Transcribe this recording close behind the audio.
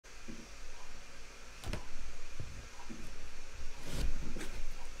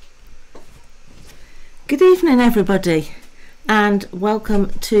Good evening everybody and welcome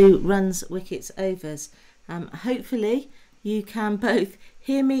to RunsWktsOvers. Hopefully you can both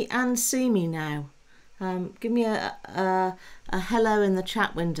hear me and see me now. Give me a hello in the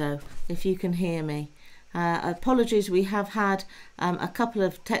chat window if you can hear me. Apologies, we have had a couple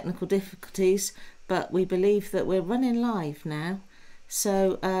of technical difficulties, but we believe that we're running live now.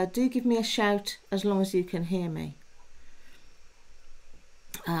 So do give me a shout as long as you can hear me.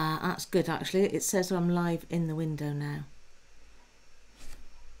 That's good actually. It says I'm live in the window now.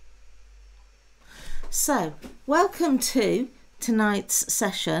 So welcome to tonight's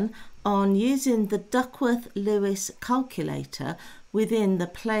session on using the Duckworth Lewis calculator within the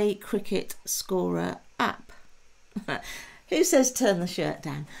Play Cricket Scorer app. Who says turn the shirt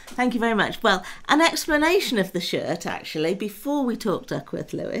down? Thank you very much. Well, an explanation of the shirt actually before we talk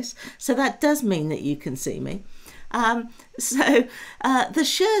Duckworth Lewis, so that does mean that you can see me. The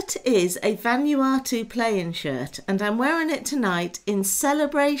shirt is a Vanuatu playing shirt, and I'm wearing it tonight in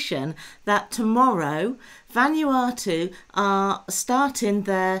celebration that tomorrow Vanuatu are starting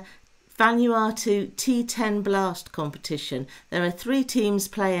their Vanuatu T10 Blast competition. There are 3 teams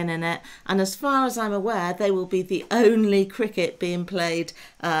playing in it, and as far as I'm aware they will be the only cricket being played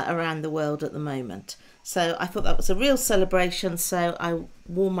around the world at the moment. So I thought that was a real celebration, so I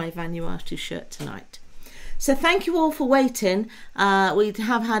wore my Vanuatu shirt tonight. So thank you all for waiting. We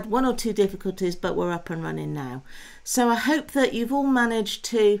have had 1 or 2 difficulties, but we're up and running now. So I hope that you've all managed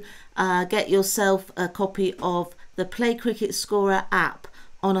to get yourself a copy of the Play Cricket Scorer app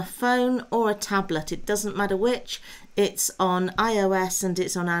on a phone or a tablet. It doesn't matter which. It's on iOS and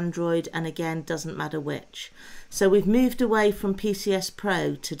it's on Android, and again, doesn't matter which. So we've moved away from PCS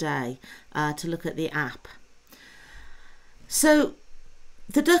Pro today to look at the app. So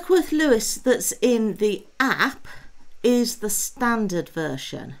the Duckworth Lewis that's in the app is the standard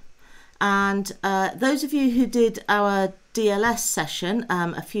version, and those of you who did our DLS session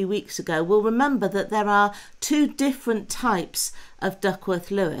a few weeks ago will remember that there are 2 different types of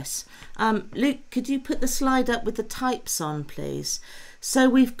Duckworth Lewis. Luke, could you put the slide up with the types on, please? So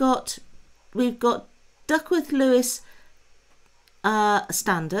we've got Duckworth Lewis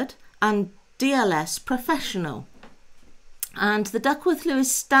standard and DLS Professional. And the Duckworth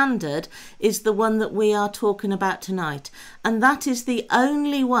Lewis standard is the one that we are talking about tonight, and that is the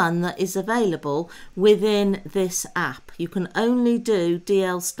only one that is available within this app. You can only do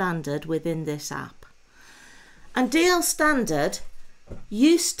DL standard within this app. And DL standard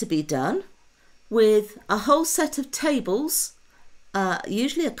used to be done with a whole set of tables,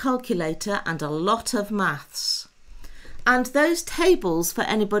 usually a calculator and a lot of maths. And those tables, for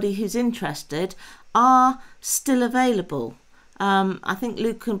anybody who's interested, are still available. I think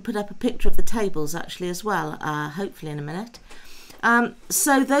Luke can put up a picture of the tables actually as well, hopefully in a minute.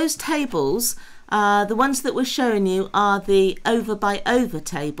 So those tables, the ones that we're showing you are the over by over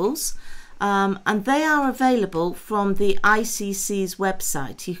tables, and they are available from the ICC's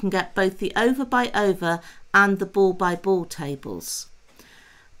website. You can get both the over by over and the ball by ball tables.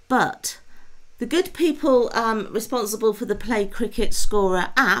 But the good people responsible for the Play Cricket Scorer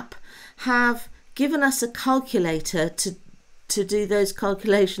app have given us a calculator to do those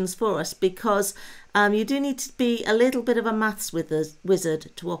calculations for us, because you do need to be a little bit of a maths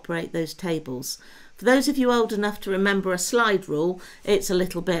wizard to operate those tables. For those of you old enough to remember a slide rule, it's a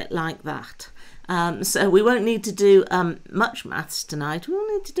little bit like that. So we won't need to do much maths tonight. We'll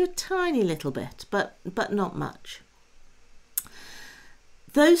need to do a tiny little bit, but not much.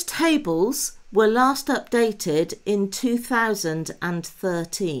 Those tables were last updated in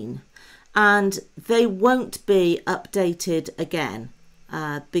 2013. And they won't be updated again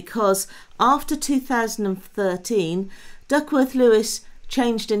because after 2013 Duckworth Lewis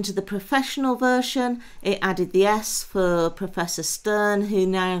changed into the professional version. It added the S for Professor Stern, who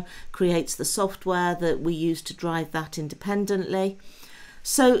now creates the software that we use to drive that independently.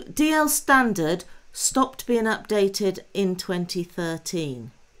 So DL standard stopped being updated in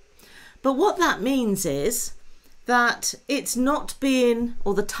 2013. But what that means is that it's not being,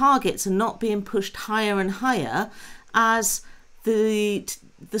 or the targets are not being pushed higher and higher as the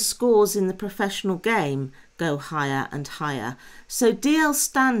scores in the professional game go higher and higher. So DL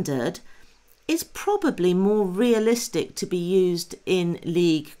standard is probably more realistic to be used in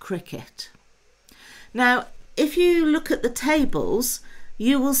league cricket. Now, if you look at the tables,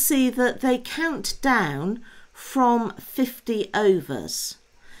 you will see that they count down from 50 overs,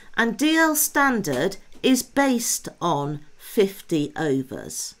 and DL standard is based on 50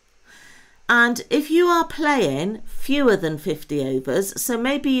 overs. And if you are playing fewer than 50 overs, so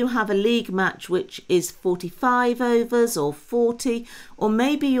maybe you have a league match which is 45 overs or 40, or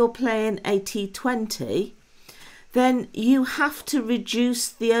maybe you're playing a T20, then you have to reduce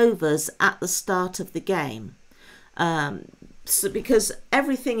the overs at the start of the game. Because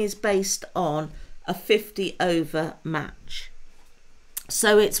everything is based on a 50 over match.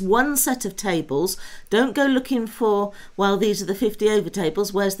 So it's one set of tables. Don't go looking for, well, these are the 50 over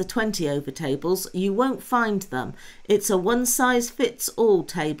tables, where's the 20 over tables? You won't find them. It's a one size fits all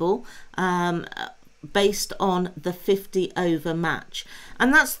table based on the 50 over match.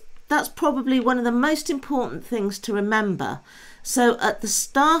 And that's probably one of the most important things to remember. So at the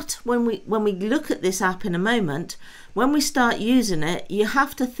start, when we look at this app in a moment, when we start using it, you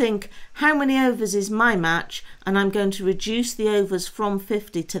have to think, how many overs is my match? And I'm going to reduce the overs from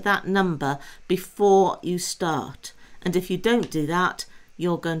 50 to that number before you start. And if you don't do that,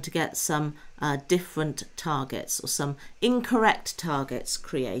 you're going to get some different targets or some incorrect targets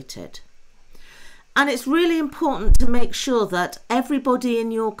created. And it's really important to make sure that everybody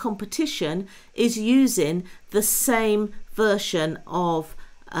in your competition is using the same version of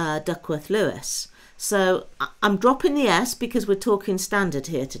Duckworth Lewis. So I'm dropping the S because we're talking standard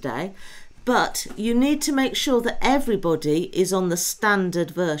here today, but you need to make sure that everybody is on the standard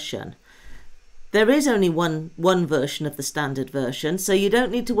version. There is only one version of the standard version, so you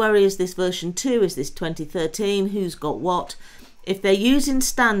don't need to worry, is this version 2, is this 2013, who's got what? If they're using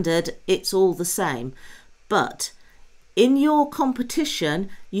standard, it's all the same. But in your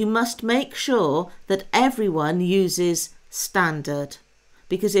competition, you must make sure that everyone uses standard.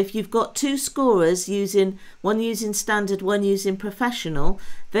 Because if you've got two scorers one using standard, one using professional,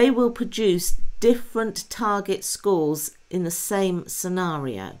 they will produce different target scores in the same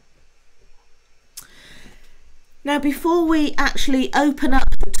scenario. Now, before we actually open up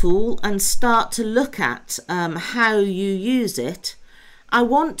the tool and start to look at how you use it, I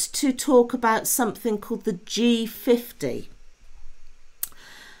want to talk about something called the G50.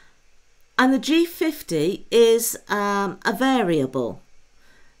 And the G50 is a variable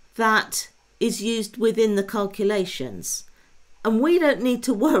that is used within the calculations. And we don't need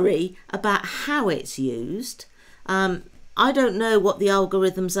to worry about how it's used. I don't know what the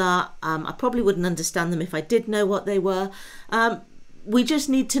algorithms are. I probably wouldn't understand them if I did know what they were. We just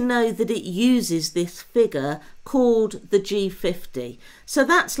need to know that it uses this figure called the G50. So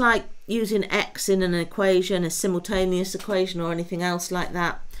that's like using X in an equation, a simultaneous equation or anything else like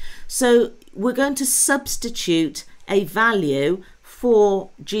that. So we're going to substitute a value for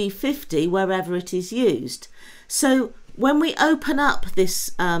G50 wherever it is used. So when we open up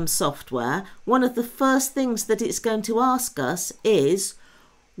this software, one of the first things that it's going to ask us is,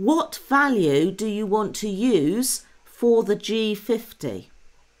 what value do you want to use for the G50?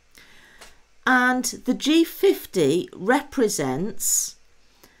 And the G50 represents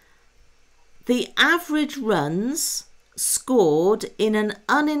the average runs scored in an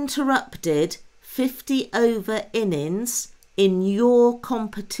uninterrupted 50 over innings in your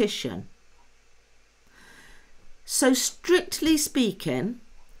competition. So strictly speaking,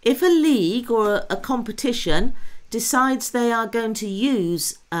 if a league or a competition decides they are going to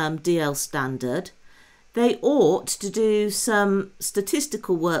use DL standard, they ought to do some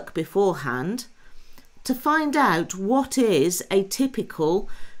statistical work beforehand to find out what is a typical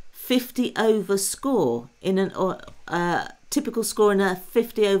 50 over score in a typical score in a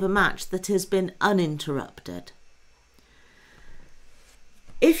 50 over match that has been uninterrupted.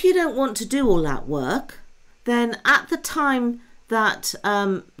 If you don't want to do all that work, then at the time that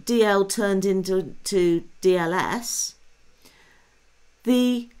DL turned into DLS,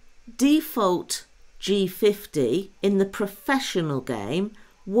 the default G50 in the professional game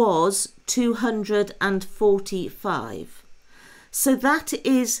was 245. So that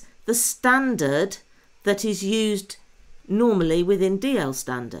is the standard that is used normally within DL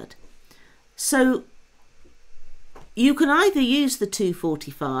standard. So you can either use the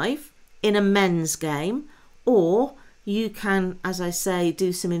 245 in a men's game, or you can, as I say,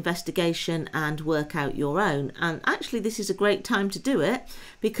 do some investigation and work out your own. And actually this is a great time to do it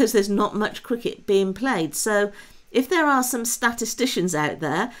because there's not much cricket being played. So if there are some statisticians out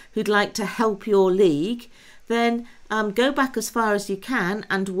there who'd like to help your league, then go back as far as you can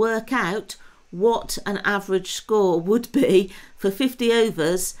and work out what an average score would be for 50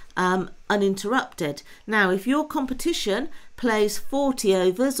 overs uninterrupted. Now, if your competition plays 40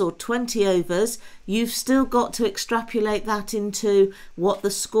 overs or 20 overs, you've still got to extrapolate that into what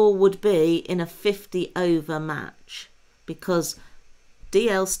the score would be in a 50 over match, because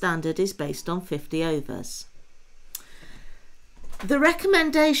DL standard is based on 50 overs. The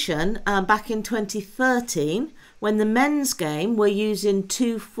recommendation back in 2013, when the men's game were using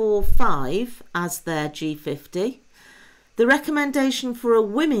 245 as their G50, the recommendation for a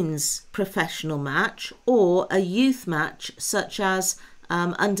women's professional match or a youth match such as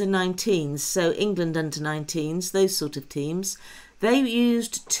under 19s, so England under 19s, those sort of teams, they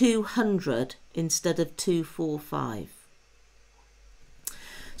used 200 instead of 245.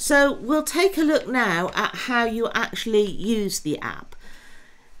 So we'll take a look now at how you actually use the app.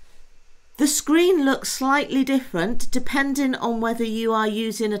 The screen looks slightly different depending on whether you are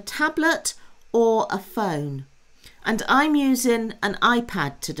using a tablet or a phone. And I'm using an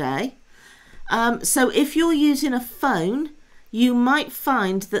iPad today. So if you're using a phone, you might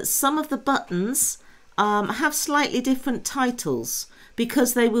find that some of the buttons have slightly different titles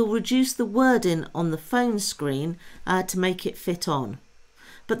because they will reduce the wording on the phone screen to make it fit on.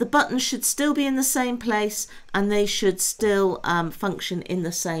 But the buttons should still be in the same place and they should still function in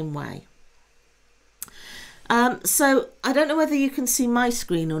the same way. So I don't know whether you can see my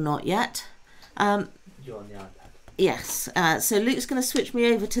screen or not yet. You're on the iPad. Yes, so Luke's going to switch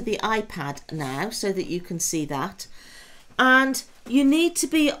me over to the iPad now so that you can see that. And you need to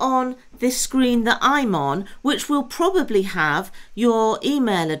be on this screen that I'm on, which will probably have your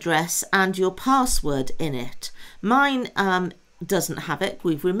email address and your password in it. Mine doesn't have it.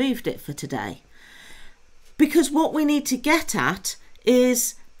 We've removed it for today. Because what we need to get at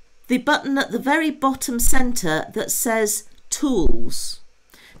is the button at the very bottom centre that says Tools.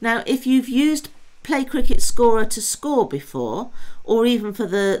 Now, if you've used Play Cricket Scorer to score before, or even for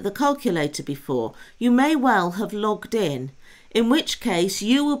the calculator before, you may well have logged in which case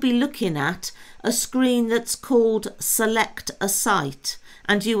you will be looking at a screen that's called Select a Site,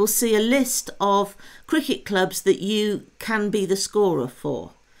 and you will see a list of cricket clubs that you can be the scorer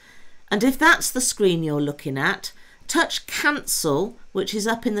for. And if that's the screen you're looking at, touch Cancel, which is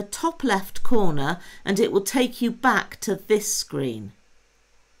up in the top left corner, and it will take you back to this screen.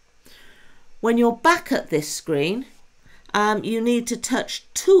 When you're back at this screen, you need to touch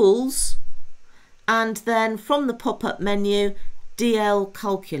Tools and then from the pop-up menu, DL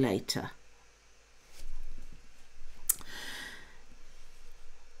Calculator.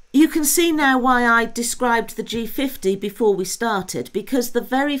 You can see now why I described the G50 before we started, because the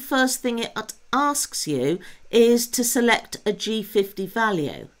very first thing it asks you is to select a G50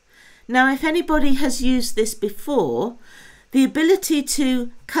 value. Now, if anybody has used this before, the ability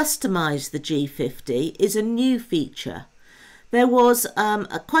to customise the G50 is a new feature. There was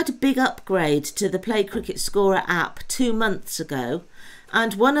quite a big upgrade to the Play Cricket Scorer app 2 months ago,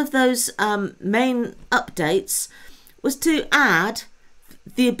 and one of those main updates was to add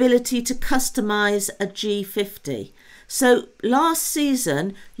the ability to customise a G50. So last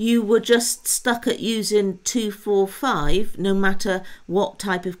season you were just stuck at using 245 no matter what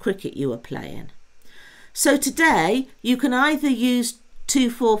type of cricket you were playing. So today you can either use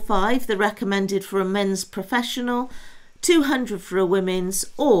 245, the recommended for a men's professional, 200 for a women's,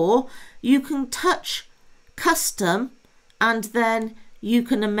 or you can touch Custom and then you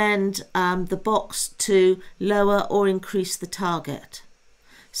can amend the box to lower or increase the target.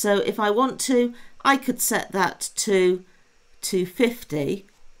 So if I want to, I could set that to 250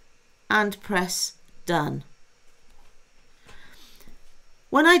 and press Done.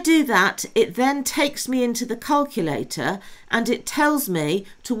 When I do that, it then takes me into the calculator and it tells me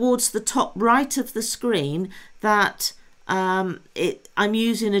towards the top right of the screen that I'm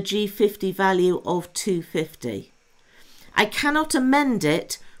using a G50 value of 250. I cannot amend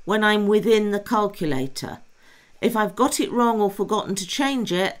it when I'm within the calculator. If I've got it wrong or forgotten to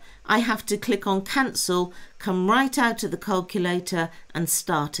change it, I have to click on Cancel, come right out of the calculator and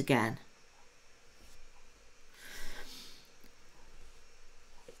start again.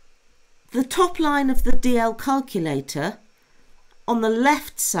 The top line of the DL calculator on the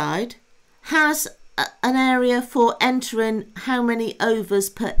left side has an area for entering how many overs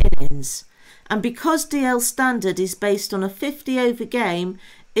per innings, and because DL Standard is based on a 50 over game,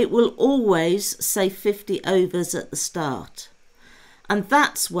 it will always say 50 overs at the start. And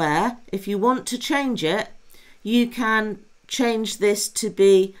that's where, if you want to change it, you can change this to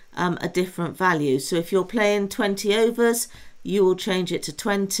be a different value. So if you're playing 20 overs, you will change it to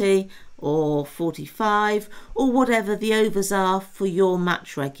 20 or 45 or whatever the overs are for your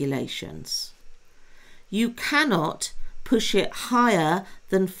match regulations. You cannot push it higher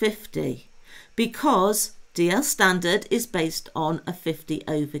than 50 because DL Standard is based on a 50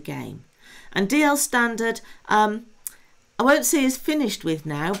 over game. And DL Standard, I won't say is finished with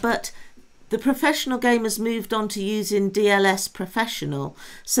now, but the professional game has moved on to using DLS Professional.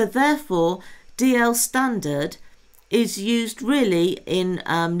 So therefore, DL Standard is used really in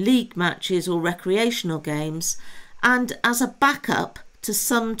league matches or recreational games, and as a backup to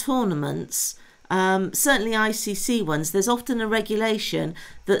some tournaments, certainly ICC ones. There's often a regulation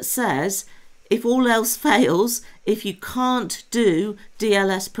that says if all else fails, if you can't do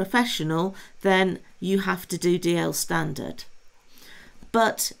DLS Professional, then you have to do DL Standard.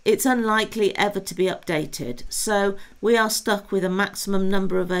 But it's unlikely ever to be updated, so we are stuck with a maximum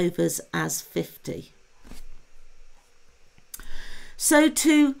number of overs as 50. So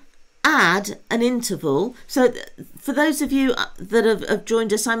to add an interval, so for those of you that have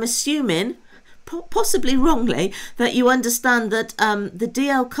joined us, I'm assuming, possibly wrongly, that you understand that the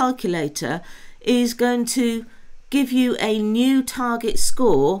DL calculator is going to give you a new target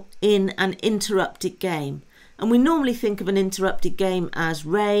score in an interrupted game. And we normally think of an interrupted game as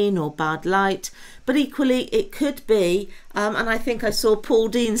rain or bad light, but equally it could be, and I think I saw Paul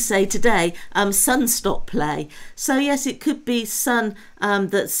Dean say today, sun stop play. So yes, it could be sun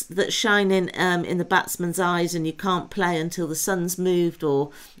that's shining in the batsman's eyes, and you can't play until the sun's moved or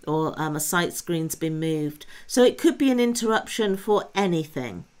a sight screen's been moved. So it could be an interruption for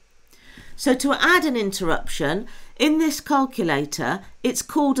anything. So to add an interruption in this calculator, it's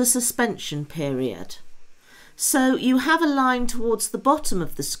called a suspension period. So you have a line towards the bottom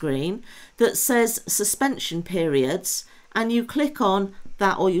of the screen that says suspension periods, and you click on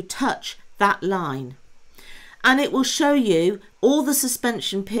that, or you touch that line, and it will show you all the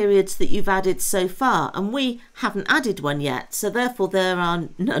suspension periods that you've added so far. And we haven't added one yet, so therefore there are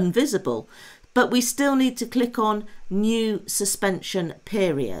none visible, but we still need to click on new suspension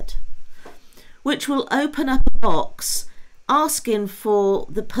period, which will open up a box asking for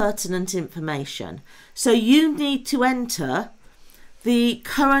the pertinent information. So you need to enter the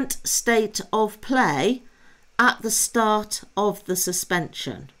current state of play at the start of the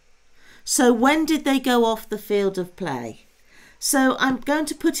suspension. So when did they go off the field of play? So I'm going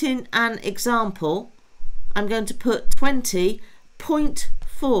to put in an example. I'm going to put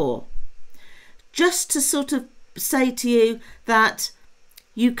 20.4, just to sort of say to you that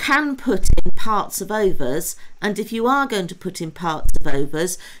you can put in parts of overs, and if you are going to put in parts of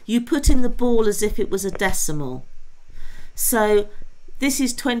overs, you put in the ball as if it was a decimal. So this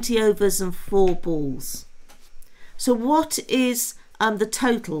is 20 overs and 4 balls. So what is the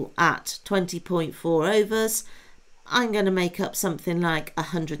total at 20.4 overs? I'm going to make up something like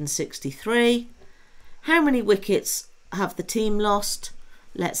 163. How many wickets have the team lost?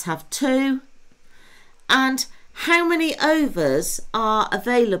 Let's have 2. And how many overs are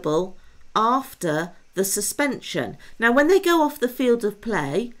available after the suspension? Now, when they go off the field of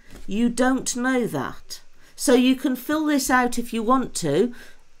play, you don't know that. So you can fill this out if you want to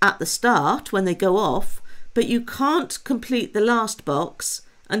at the start when they go off, but you can't complete the last box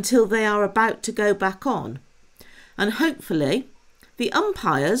until they are about to go back on. And hopefully the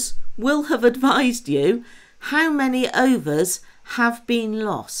umpires will have advised you how many overs have been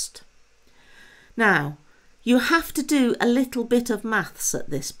lost. Now, you have to do a little bit of maths at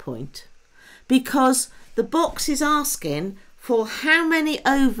this point, because the box is asking for how many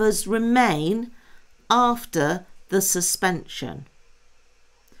overs remain after the suspension.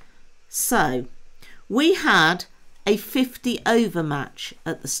 So we had a 50 over match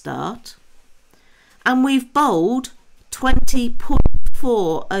at the start, and we've bowled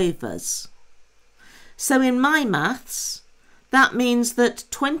 20.4 overs. So in my maths, that means that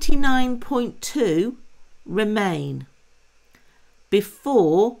 29.2 remain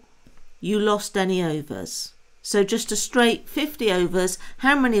before you lost any overs. So just a straight 50 overs.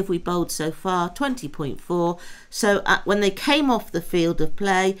 How many have we bowled so far? 20.4. So when they came off the field of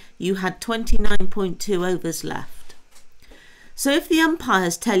play, you had 29.2 overs left. So if the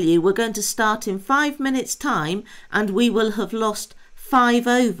umpires tell you we're going to start in 5 minutes time and we will have lost 5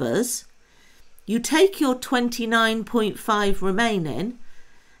 overs, you take your 29.5 remaining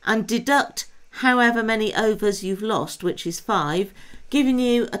and deduct however many overs you've lost, which is 5, giving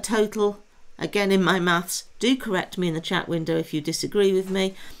you a total, again in my maths, do correct me in the chat window if you disagree with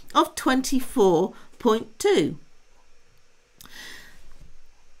me, of 24.2.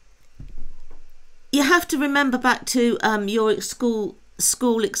 You have to remember back to your school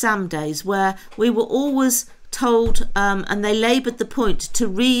exam days, where we were always told, and they laboured the point, to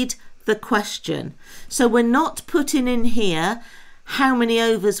read the question. So we're not putting in here how many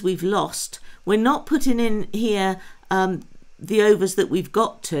overs we've lost. We're not putting in here the overs that we've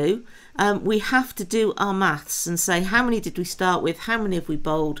got to. We have to do our maths and say how many did we start with, how many have we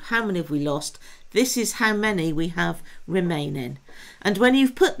bowled, how many have we lost. This is how many we have remaining. And when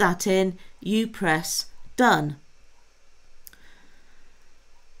you've put that in, you press done.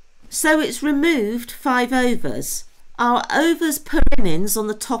 So it's removed 5 overs. our overs per innings on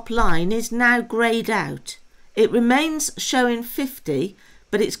the top line is now greyed out. It remains showing 50,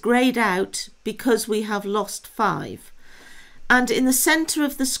 but it's greyed out because we have lost 5. And in the centre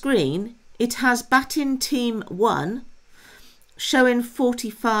of the screen, it has batting team 1 showing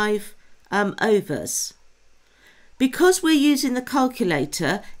 45 overs. Because we're using the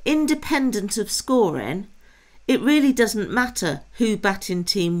calculator independent of scoring, it really doesn't matter who batting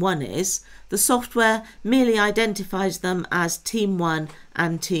team 1 is. The software merely identifies them as team 1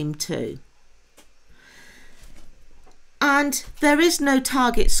 and team 2. And there is no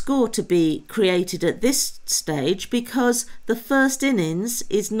target score to be created at this stage because the first innings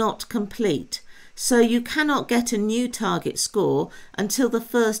is not complete. So you cannot get a new target score until the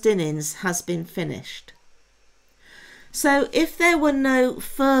first innings has been finished. So if there were no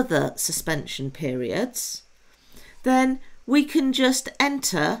further suspension periods, then we can just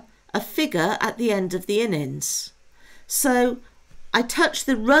enter a figure at the end of the innings. So I touch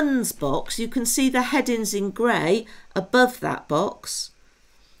the runs box, you can see the headings in grey above that box.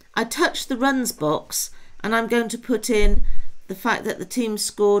 I touch the runs box and I'm going to put in the fact that the team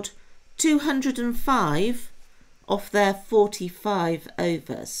scored 205 off their 45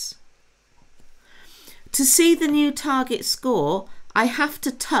 overs. To see the new target score, I have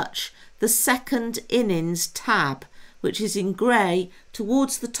to touch the second innings tab, which is in grey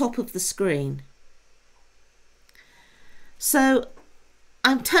towards the top of the screen. So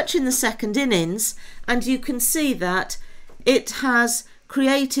I'm touching the second innings and you can see that it has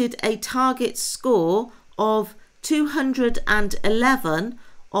created a target score of 211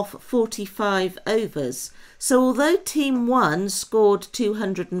 off 45 overs. So although team 1 scored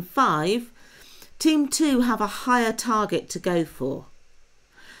 205, team 2 have a higher target to go for.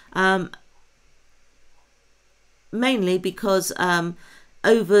 Mainly because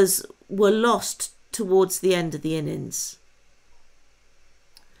overs were lost towards the end of the innings.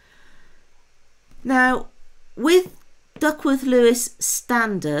 Now, with Duckworth Lewis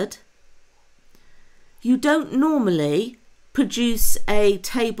Standard, you don't normally produce a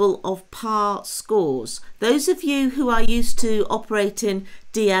table of par scores. Those of you who are used to operating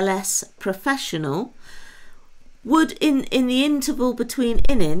DLS Professional would, in the interval between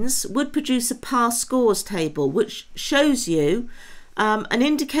innings, would produce a par scores table which shows you an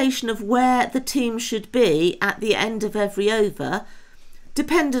indication of where the team should be at the end of every over,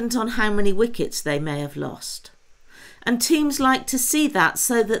 dependent on how many wickets they may have lost. And teams like to see that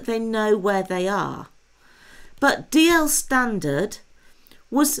so that they know where they are. But DL Standard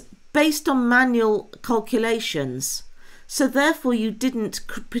was based on manual calculations. So therefore you didn't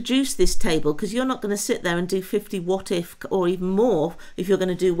produce this table because you're not going to sit there and do 50 what if or even more if you're going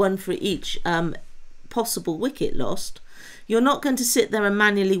to do one for each possible wicket lost. You're not going to sit there and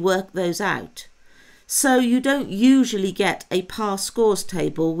manually work those out. So you don't usually get a par scores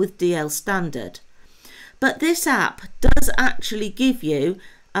table with DL Standard. But this app does actually give you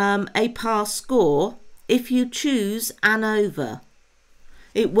a par score if you choose an over.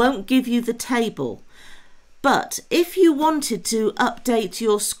 It won't give you the table. But if you wanted to update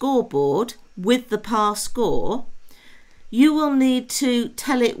your scoreboard with the par score, you will need to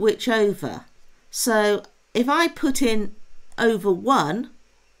tell it which over. So if I put in over 1,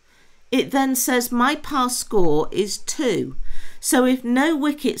 it then says my par score is 2. So if no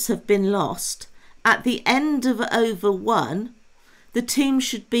wickets have been lost, at the end of over 1, the team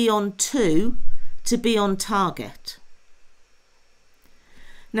should be on 2 to be on target.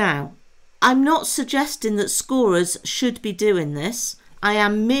 Now, I'm not suggesting that scorers should be doing this. I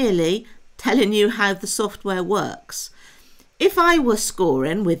am merely telling you how the software works. If I were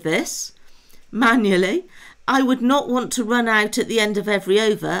scoring with this manually, I would not want to run out at the end of every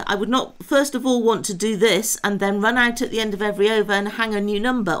over. I would not, first of all, want to do this and then run out at the end of every over and hang a new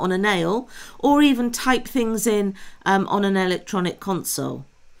number on a nail, or even type things in on an electronic console.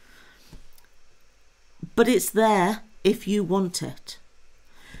 But it's there if you want it.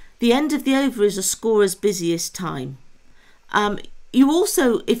 The end of the over is a scorer's busiest time. You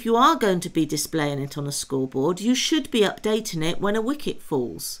also, if you are going to be displaying it on a scoreboard, you should be updating it when a wicket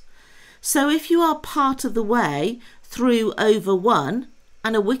falls. So if you are part of the way through over 1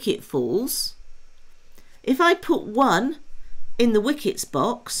 and a wicket falls, if I put 1 in the wickets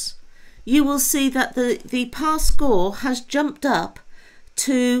box, you will see that the par score has jumped up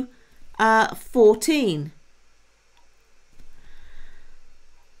to 14.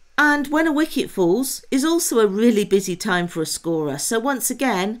 And when a wicket falls is also a really busy time for a scorer. So once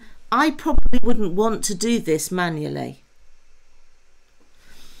again, I probably wouldn't want to do this manually.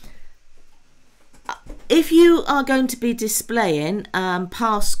 If you are going to be displaying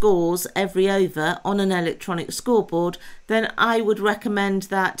par scores every over on an electronic scoreboard, then I would recommend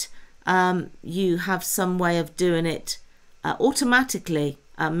that you have some way of doing it automatically.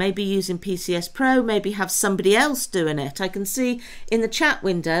 Maybe using PCS Pro, maybe have somebody else doing it. I can see in the chat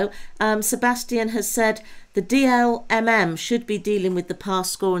window, Sebastian has said the DLMM should be dealing with the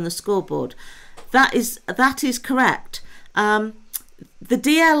pass score and the scoreboard. That is correct. The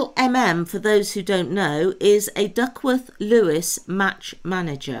DLMM, for those who don't know, is a Duckworth Lewis match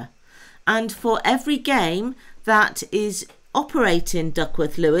manager. And for every game that is operating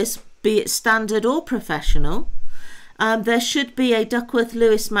Duckworth Lewis, be it standard or professional, there should be a Duckworth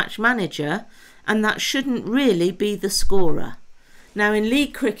Lewis match manager, and that shouldn't really be the scorer. Now in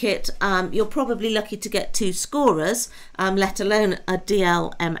league cricket, you're probably lucky to get 2 scorers, let alone a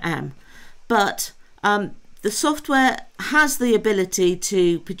DLMM. But the software has the ability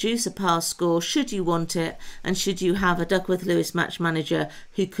to produce a pass score should you want it, and should you have a Duckworth Lewis match manager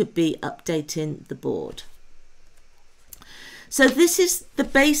who could be updating the board. So this is the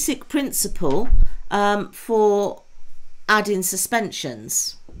basic principle for adding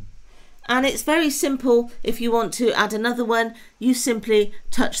suspensions, and it's very simple. If you want to add another one, you simply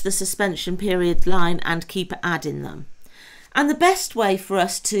touch the suspension period line and keep adding them. And the best way for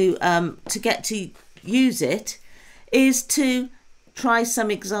us to get to use it is to try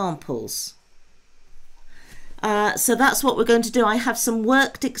some examples. So that's what we're going to do. I have some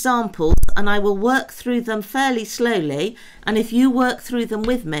worked examples and I will work through them fairly slowly, and if you work through them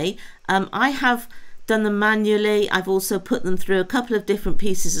with me, I have done them manually. I've also put them through a couple of different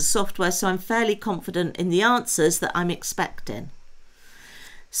pieces of software, so I'm fairly confident in the answers that I'm expecting.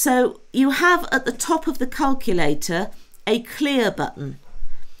 So you have at the top of the calculator a clear button,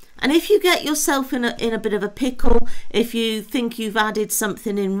 and if you get yourself in a bit of a pickle, if you think you've added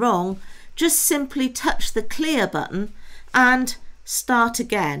something in wrong, just simply touch the clear button and start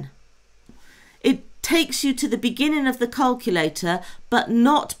again. It takes you to the beginning of the calculator, but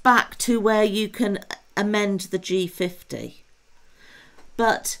not back to where you can amend the G50.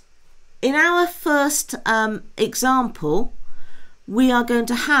 But in our first example, we are going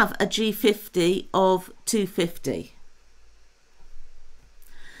to have a G50 of 250.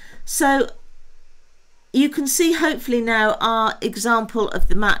 So you can see hopefully now our example of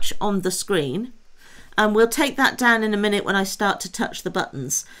the match on the screen, and we'll take that down in a minute when I start to touch the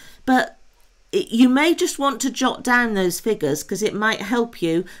buttons. But you may just want to jot down those figures because it might help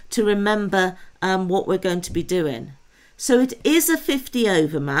you to remember what we're going to be doing. So it is a 50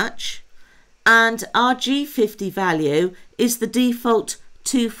 over match, and our G50 value is the default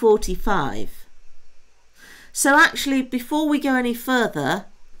 245. So actually, before we go any further,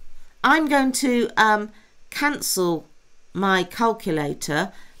 I'm going to cancel my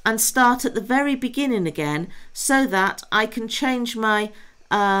calculator and start at the very beginning again, so that I can change my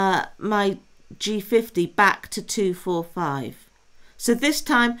my G50 back to 245. So this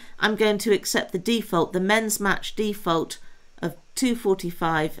time I'm going to accept the default, the men's match default of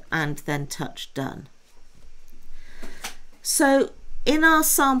 245, and then touch done. So in our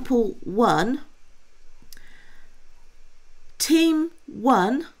sample 1, team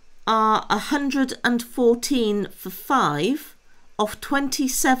 1 are 114 for 5 off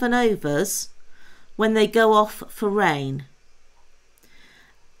 27 overs when they go off for rain.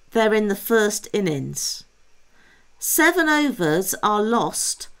 They're in the first innings. 7 overs are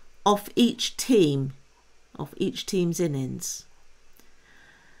lost off each team, off each team's innings.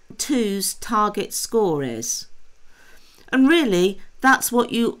 2's target score is. And really, that's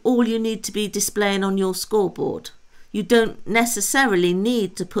what all you need to be displaying on your scoreboard. You don't necessarily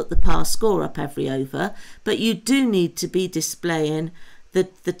need to put the par score up every over, but you do need to be displaying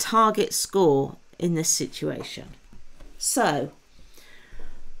the target score in this situation. So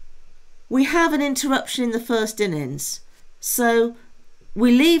we have an interruption in the first innings. So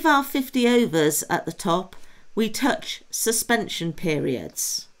we leave our 50 overs at the top, we touch suspension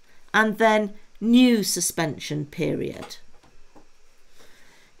periods, and then new suspension period.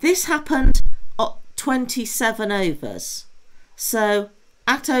 This happened at 27 overs. So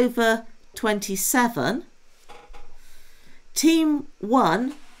at over 27, team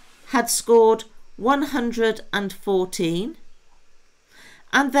 1 had scored 114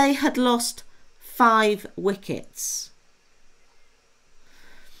 and they had lost 5 wickets.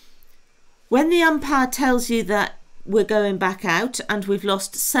 When the umpire tells you that we're going back out and we've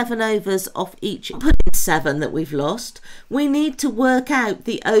lost 7 overs off each 7 that we've lost, we need to work out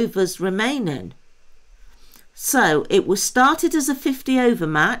the overs remaining. So it was started as a 50 over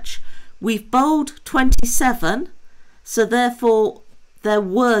match, we've bowled 27, so therefore there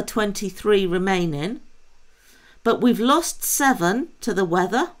were 23 remaining. but we've lost 7 to the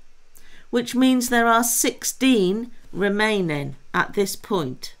weather, which means there are 16 remaining at this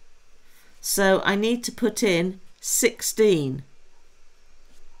point. So I need to put in 16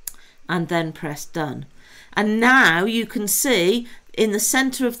 and then press done. And now you can see in the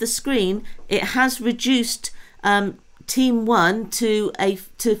center of the screen it has reduced team 1 to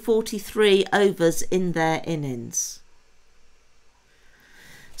 43 overs in their innings.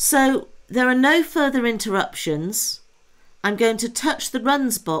 So there are no further interruptions. I'm going to touch the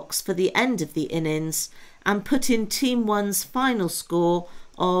runs box for the end of the innings and put in team 1's final score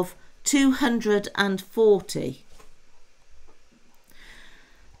of 240.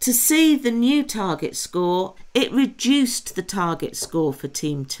 To see the new target score, it reduced the target score for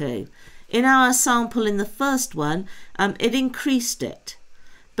team 2. In our sample in the first one, it increased it,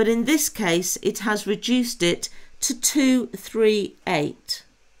 but in this case it has reduced it to 238.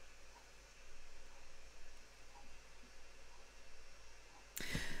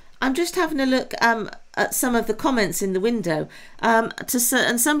 I'm just having a look at some of the comments in the window,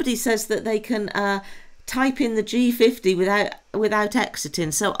 and somebody says that they can type in the G50 without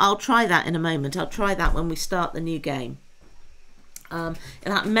exiting. So I'll try that in a moment. I'll try that when we start the new game.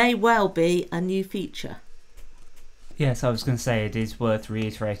 That may well be a new feature. Yes, I was going to say it is worth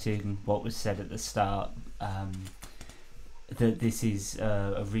reiterating what was said at the start, that this is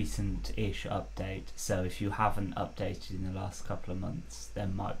a recent-ish update, so if you haven't updated in the last couple of months, there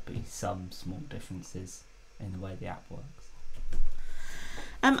might be some small differences in the way the app works.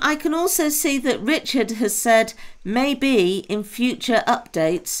 I can also see that Richard has said maybe in future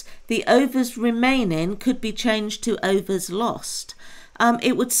updates the overs remaining could be changed to overs lost.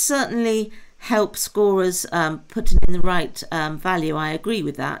 It would certainly help scorers putting in the right value. I agree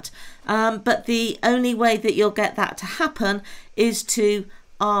with that. But the only way that you'll get that to happen is to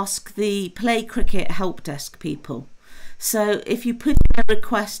ask the Play Cricket help desk people. So if you put in a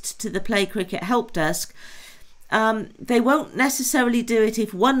request to the Play Cricket help desk, they won't necessarily do it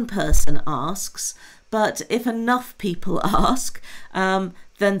if one person asks, but if enough people ask,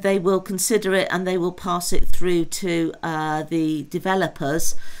 then they will consider it and they will pass it through to the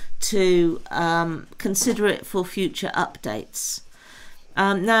developers to consider it for future updates.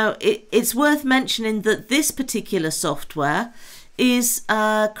 Now, it's worth mentioning that this particular software is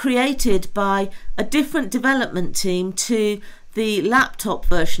created by a different development team to the laptop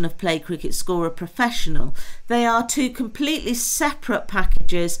version of Play Cricket Scorer Professional. They are two completely separate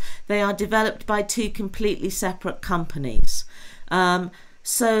packages. They are developed by two completely separate companies.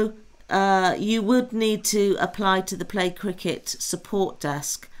 So you would need to apply to the Play Cricket support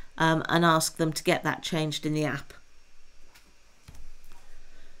desk and ask them to get that changed in the app.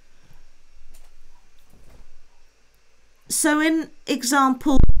 So in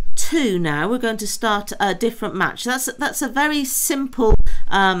example 2 now, we're going to start a different match. That's a very simple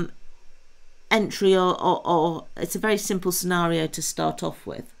entry, or it's a very simple scenario to start off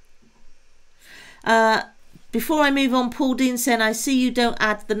with. Before I move on, Paul Dean saying, I see you don't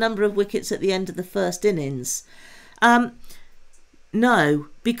add the number of wickets at the end of the first innings. No,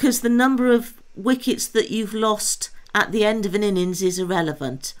 because the number of wickets that you've lost at the end of an innings is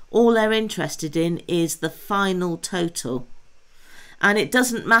irrelevant. All they're interested in is the final total. And it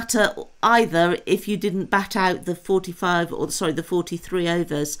doesn't matter either if you didn't bat out the 43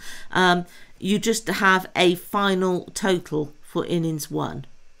 overs. You just have a final total for innings 1.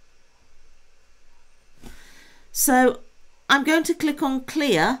 So I'm going to click on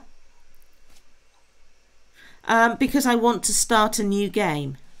clear because I want to start a new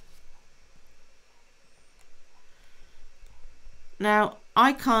game. Now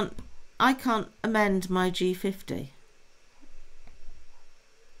I can't amend my G50.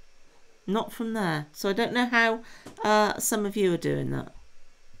 Not from there. So I don't know how some of you are doing that.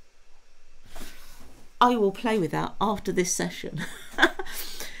 I will play with that after this session.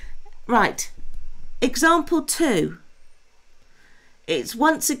 Right. Example 2. It's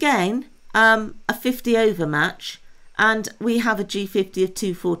once again a 50 over match and we have a G50 of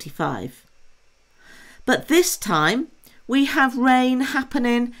 245. But this time we have rain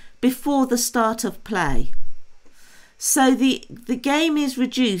happening before the start of play. So the game is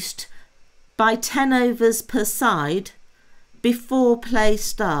reduced by 10 overs per side before play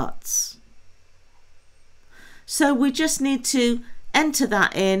starts. So we just need to enter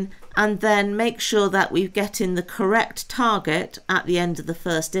that in and then make sure that we get in the correct target at the end of the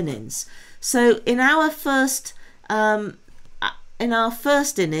first innings. So in our first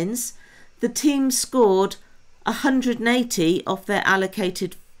innings, the team scored 180 off their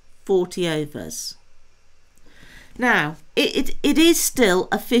allocated 40 overs. Now, it is still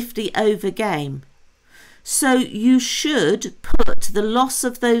a 50 over game. So you should put the loss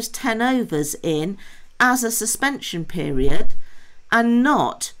of those 10 overs in as a suspension period and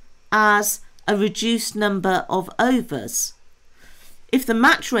not as a reduced number of overs. If the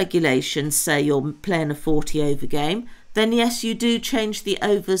match regulations say you're playing a 40 over game, then yes, you do change the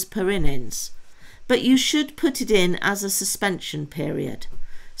overs per innings, but you should put it in as a suspension period.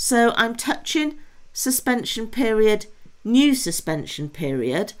 So I'm touching suspension period, new suspension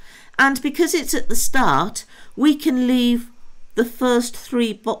period, and because it's at the start, we can leave the first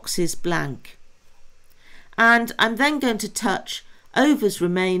 3 boxes blank. And I'm then going to touch overs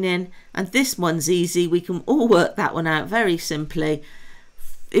remaining, and this one's easy. We can all work that one out very simply.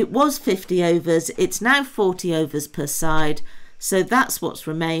 It was 50 overs, it's now 40 overs per side, so that's what's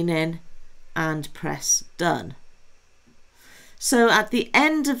remaining, and press done. So at the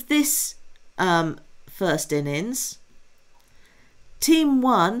end of this first innings, Team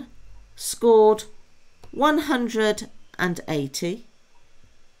 1 scored 180.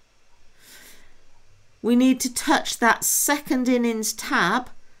 We need to touch that second innings tab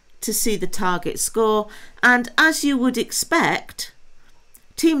to see the target score, and as you would expect,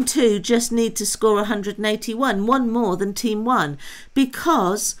 Team 2 just need to score 181, one more than Team 1,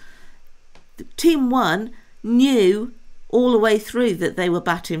 because Team 1 knew all the way through that they were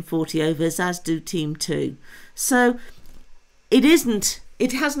batting 40 overs, as do Team 2. So it hasn't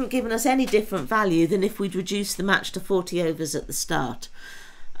given us any different value than if we'd reduced the match to 40 overs at the start.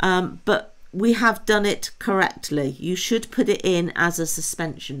 But we have done it correctly. You should put it in as a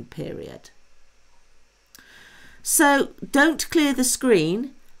suspension period. So don't clear the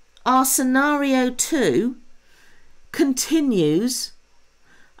screen. Our scenario 2 continues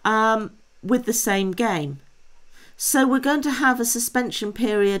with the same game. So we're going to have a suspension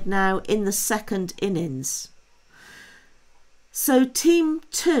period now in the second innings. So Team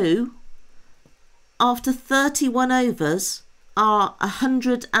 2, after 31 overs, are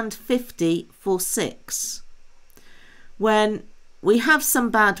 150 for 6. When we have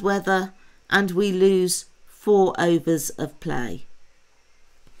some bad weather and we lose 4 overs of play.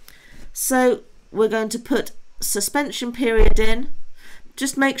 So we're going to put suspension period in.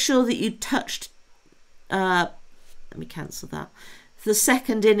 Just make sure that you touched, let me cancel that, the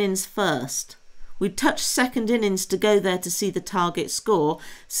second innings first. We touch second innings to go there to see the target score.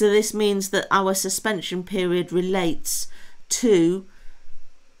 So this means that our suspension period relates to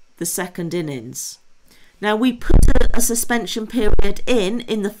the second innings. Now we put a suspension period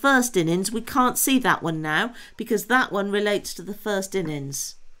in the first innings. We can't see that one now because that one relates to the first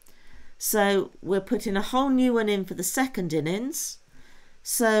innings. So we're putting a whole new one in for the second innings.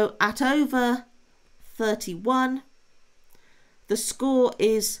 So at over 31, the score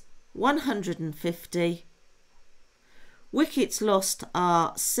is 150. Wickets lost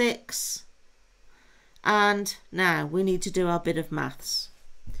are 6. And now we need to do our bit of maths.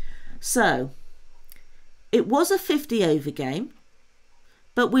 So it was a 50 over game,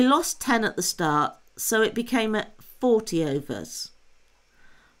 but we lost 10 at the start, so it became at 40 overs.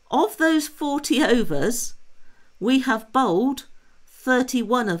 Of those 40 overs, we have bowled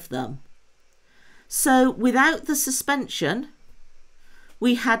 31 of them. So without the suspension,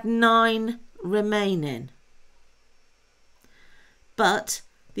 we had 9 remaining. But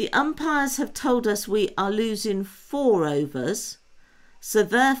the umpires have told us we are losing 4 overs, so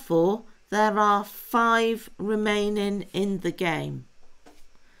therefore there are 5 remaining in the game.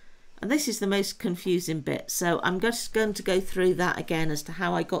 And this is the most confusing bit, so I'm just going to go through that again as to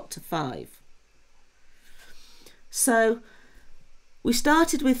how I got to 5. So we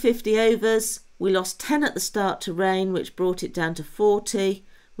started with 50 overs, we lost 10 at the start to rain, which brought it down to 40.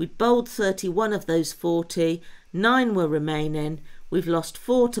 We bowled 31 of those 40, 9 were remaining. We've lost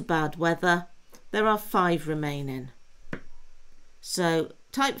 4 to bad weather. There are 5 remaining. So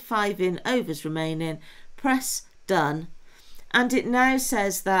type 5 in overs remaining, press done, and it now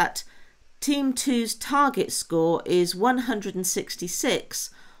says that Team 2's target score is 166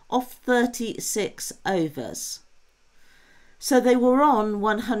 off 36 overs. So they were on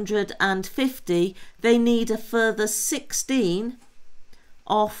 150. They need a further 16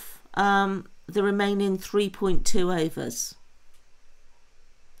 off the remaining 3.2 overs.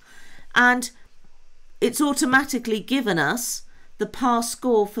 And it's automatically given us the par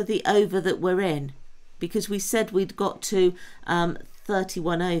score for the over that we're in, because we said we'd got to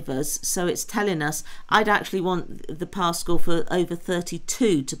 31 overs, so it's telling us I'd actually want the par score for over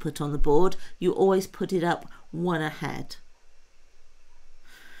 32 to put on the board. You always put it up one ahead.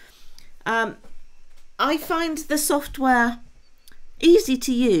 I find the software easy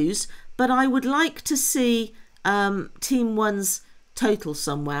to use, but I would like to see Team 1's total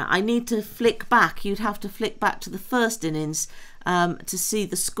somewhere. I need to flick back. You'd have to flick back to the first innings to see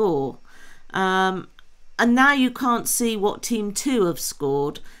the score. And now you can't see what Team 2 have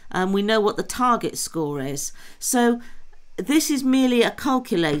scored. We know what the target score is. So this is merely a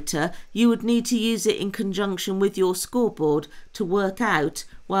calculator. You would need to use it in conjunction with your scoreboard to work out,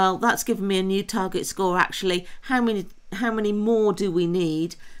 well, that's given me a new target score. Actually, how many more do we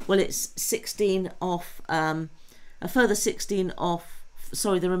need? Well, it's 16 off, a further 16 off,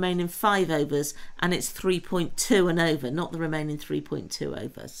 sorry, the remaining 5 overs, and it's 3.2 and over, not the remaining 3.2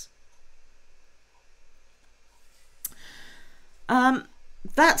 overs.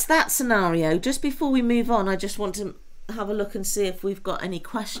 That's that scenario. Just before we move on, I just want to have a look and see if we've got any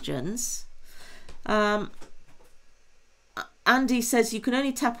questions. Andy says you can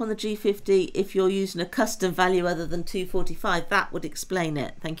only tap on the G50 if you're using a custom value other than 245. That would explain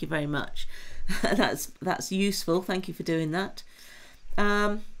it. Thank you very much. That's useful. Thank you for doing that.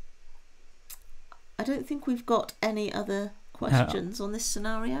 I don't think we've got any other questions on this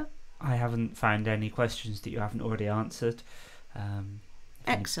scenario. I haven't found any questions that you haven't already answered.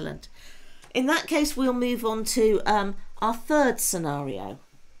 Excellent. In that case, we'll move on to our third scenario.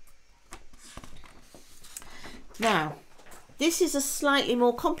 Now, this is a slightly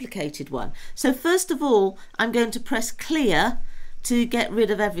more complicated one. So first of all, I'm going to press clear to get rid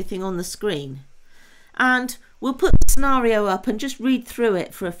of everything on the screen. And we'll put the scenario up and just read through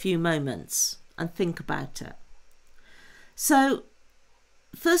it for a few moments and think about it. So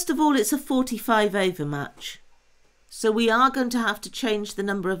first of all, it's a 45 over match. So we are going to have to change the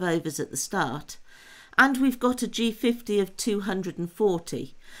number of overs at the start. And we've got a G50 of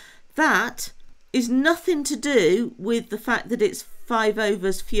 240. That is nothing to do with the fact that it's 5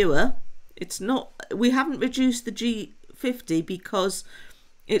 overs fewer. It's not, we haven't reduced the G50 because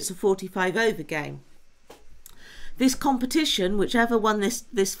it's a 45 over game. This competition, whichever one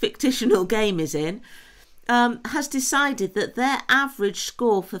this fictional game is in, has decided that their average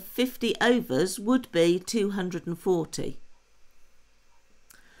score for 50 overs would be 240.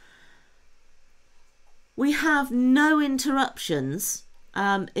 We have no interruptions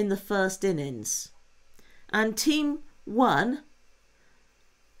in the first innings, and Team 1,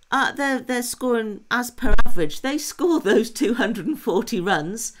 they're scoring as per average. They score those 240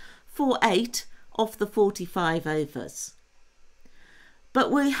 runs for 8 off the 45 overs.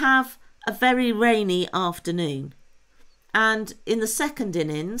 But we have a very rainy afternoon, and in the second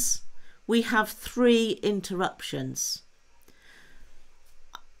innings we have 3 interruptions.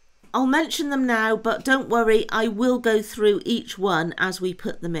 I'll mention them now, but don't worry, I will go through each one as we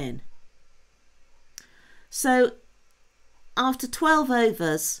put them in. So after 12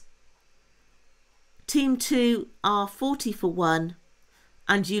 overs, Team 2 are 40 for 1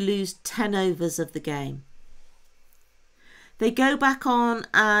 and you lose 10 overs of the game. They go back on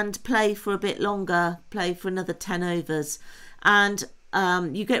and play for a bit longer, play for another 10 overs, and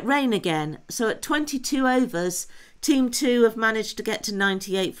you get rain again. So at 22 overs, Team 2 have managed to get to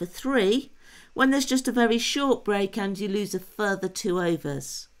 98 for 3, when there's just a very short break and you lose a further 2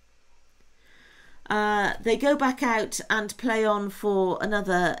 overs. They go back out and play on for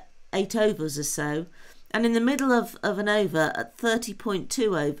another 8 overs or so, and in the middle of an over at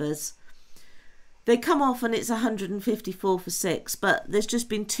 30.2 overs, they come off and it's 154 for 6, but there's just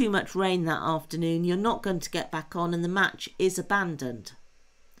been too much rain that afternoon. You're not going to get back on and the match is abandoned.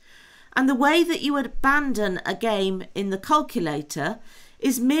 And the way that you would abandon a game in the calculator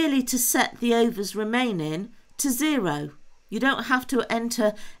is merely to set the overs remaining to 0. You don't have to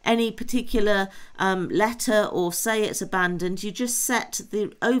enter any particular letter or say it's abandoned. You just set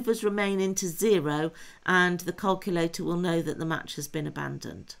the overs remaining to 0 and the calculator will know that the match has been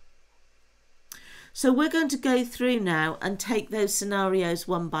abandoned. So we're going to go through now and take those scenarios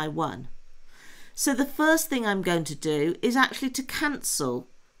one by one. So the first thing I'm going to do is actually to cancel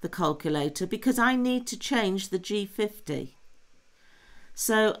the calculator because I need to change the G50.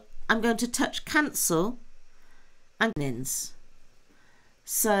 So I'm going to touch cancel and innings.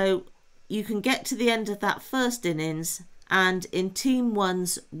 So you can get to the end of that first innings, and in Team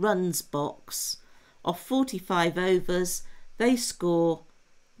 1's runs box of 45 overs, they score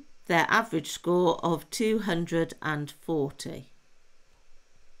their average score of 240.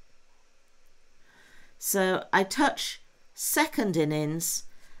 So I touch second innings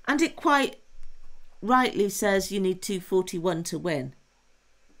and it quite rightly says you need 241 to win.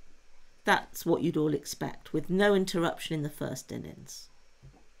 That's what you'd all expect, with no interruption in the first innings.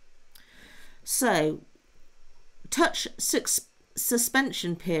 So touch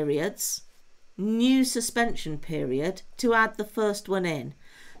suspension periods, new suspension period, to add the first one in.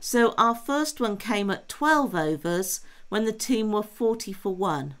 So our first one came at 12 overs when the team were 40 for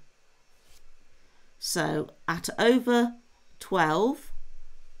 1. So at over 12,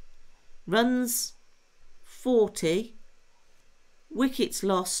 runs 40, wickets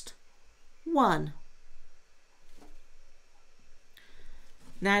lost 1.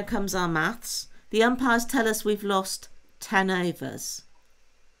 Now comes our maths. The umpires tell us we've lost 10 overs.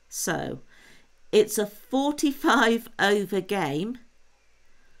 So it's a 45 over game,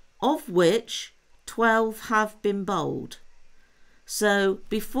 of which 12 have been bowled. So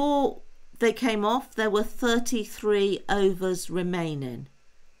before they came off, there were 33 overs remaining.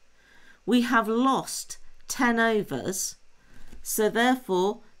 We have lost 10 overs, so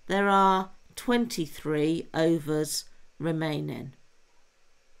therefore there are 23 overs remaining.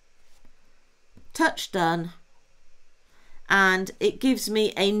 Touch done, and it gives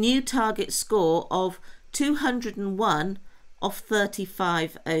me a new target score of 201 off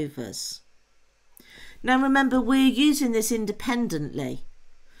 35 overs. Now remember, we're using this independently,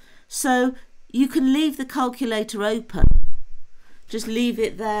 so you can leave the calculator open, just leave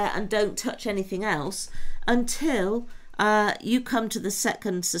it there and don't touch anything else until you come to the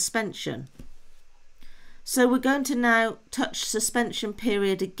second suspension. So we're going to now touch suspension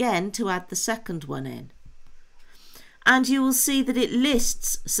period again to add the second one in. And you will see that it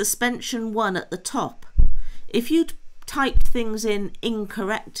lists suspension 1 at the top. If you typed things in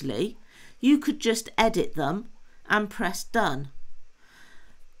incorrectly, you could just edit them and press done.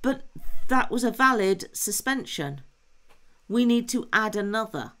 But that was a valid suspension. We need to add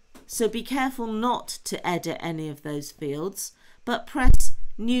another. So be careful not to edit any of those fields, but press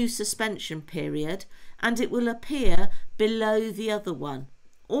new suspension period and it will appear below the other one,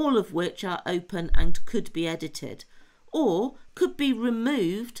 all of which are open and could be edited, or could be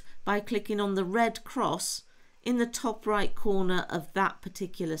removed by clicking on the red cross in the top right corner of that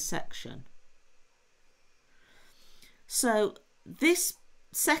particular section. So this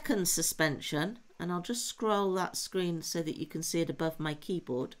second suspension, and I'll just scroll that screen so that you can see it above my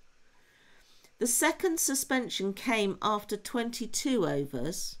keyboard. The second suspension came after 22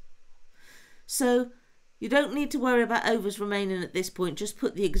 overs, so you don't need to worry about overs remaining at this point, just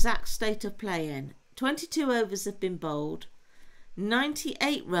put the exact state of play in. 22 overs have been bowled,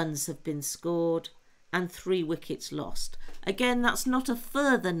 98 runs have been scored and 3 wickets lost. Again, that's not a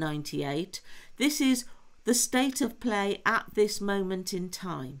further 98, this is the state of play at this moment in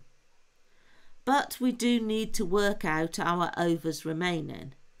time. But we do need to work out our overs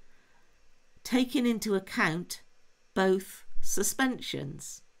remaining, taking into account both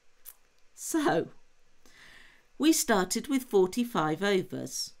suspensions. So, we started with 45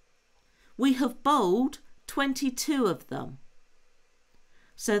 overs. We have bowled 22 of them.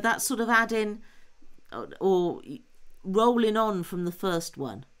 So that's sort of adding or rolling on from the first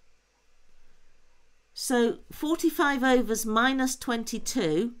one. So 45 overs minus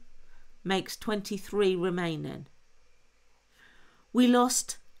 22 makes 23 remaining. We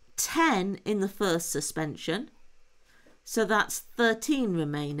lost 10 in the first suspension, so that's 13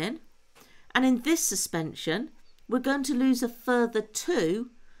 remaining. And in this suspension, we're going to lose a further 2,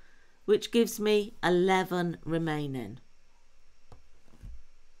 which gives me 11 remaining.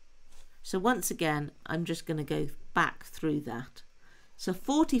 So once again, I'm just going to go back through that. So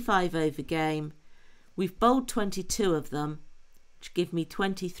 45 over game, we've bowled 22 of them, which give me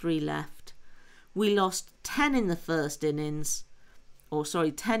 23 left. We lost 10 in the first innings,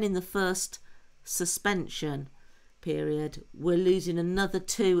 10 in the first suspension period. We're losing another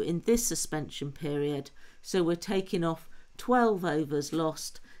 2 in this suspension period, so we're taking off 12 overs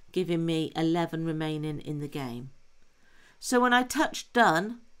lost, giving me 11 remaining in the game. So when I touch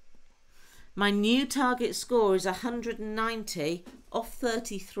done, my new target score is 190 off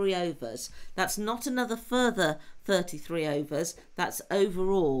 33 overs. That's not another further 33 overs, that's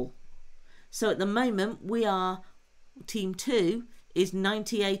overall. So at the moment we are, team 2 is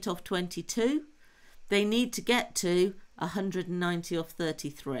 98 off 22. They need to get to 190 off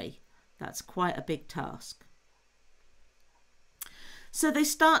 33. That's quite a big task. So they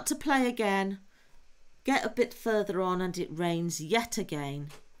start to play again, get a bit further on, and it rains yet again.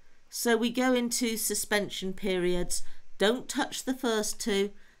 So we go into suspension periods. Don't touch the first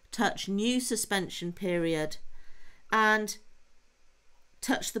 2, touch new suspension period and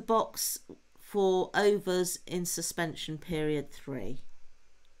touch the box for overs in suspension period 3.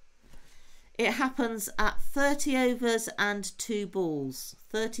 It happens at 30 overs and 2 balls,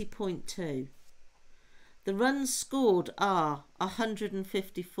 30.2. The runs scored are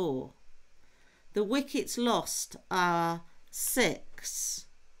 154. The wickets lost are 6.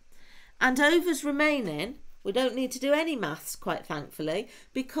 And overs remaining, we don't need to do any maths, quite thankfully,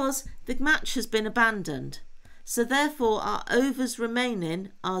 because the match has been abandoned. So therefore our overs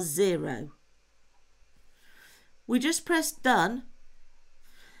remaining are 0. We just press done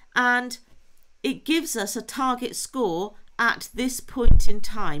and it gives us a target score at this point in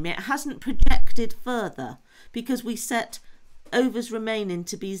time. It hasn't projected further because we set overs remaining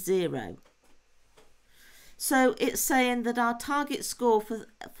to be 0. So it's saying that our target score for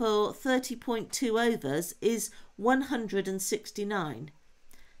 30.2 overs is 169.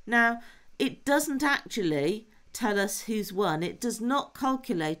 Now, it doesn't actually tell us who's won. It does not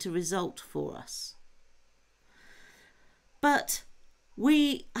calculate a result for us. But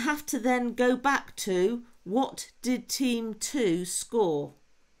we have to then go back to what did Team 2 score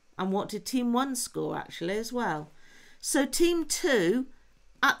and what did Team 1 score actually as well. So Team 2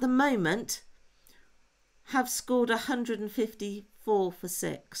 at the moment have scored 154 for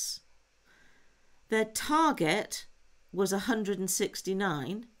 6. Their target was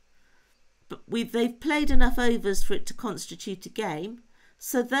 169, but they've played enough overs for it to constitute a game,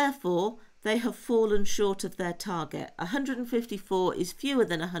 so therefore they have fallen short of their target. 154 is fewer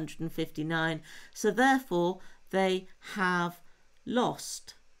than 159, so therefore they have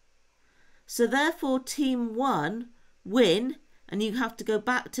lost. So therefore Team 1 win, and you have to go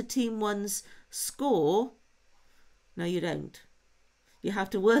back to Team 1's score. No, you don't. You have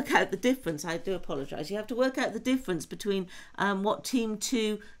to work out the difference. I do apologise. You have to work out the difference between what Team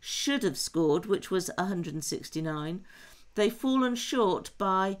 2 should have scored, which was 169. They've fallen short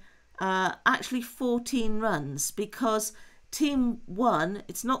by actually 14 runs, because Team 1,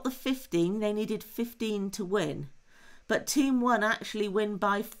 it's not the 15, they needed 15 to win. But Team 1 actually win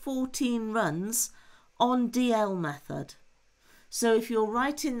by 14 runs on DL method. So if you're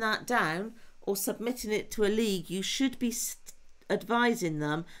writing that down or submitting it to a league, you should be advising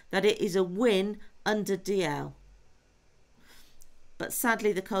them that it is a win under DL. But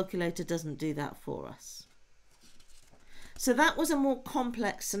sadly the calculator doesn't do that for us. So that was a more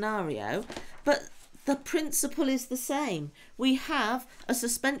complex scenario, but the principle is the same. We have a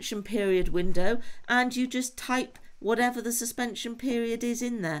suspension period window and you just type whatever the suspension period is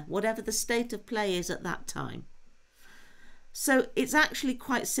in there, whatever the state of play is at that time. So it's actually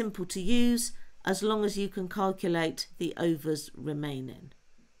quite simple to use as long as you can calculate the overs remaining.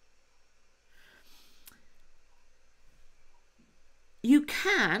 You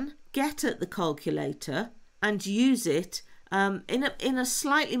can get at the calculator and use it in a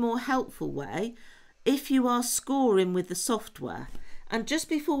slightly more helpful way if you are scoring with the software. And just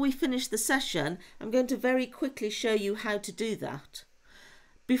before we finish the session, I'm going to very quickly show you how to do that.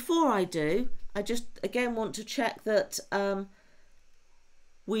 Before I do, I just again want to check that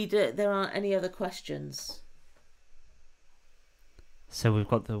there aren't any other questions. So we've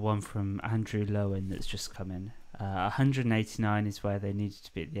got the one from Andrew Lowen that's just come in. 189 is where they needed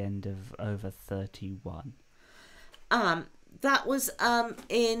to be at the end of over 31. That was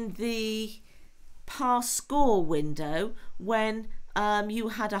in the pass score window when you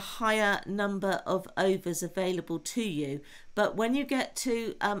had a higher number of overs available to you. But when you get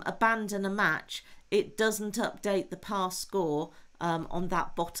to abandon a match, it doesn't update the pass score on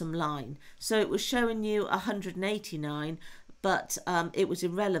that bottom line. So it was showing you 189, but it was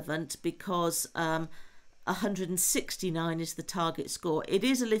irrelevant because 169 is the target score. It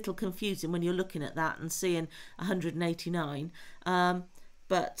is a little confusing when you're looking at that and seeing 189,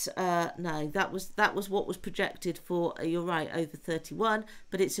 but no, that was what was projected for, you're right, over 31,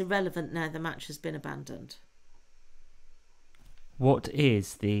 but it's irrelevant now the match has been abandoned. What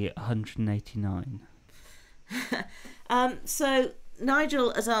is the 189? So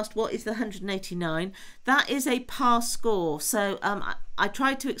Nigel has asked, what is the 189? That is a pass score. So I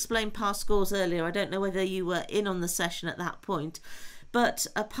tried to explain pass scores earlier. I don't know whether you were in on the session at that point, but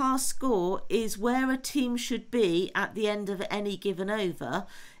a pass score is where a team should be at the end of any given over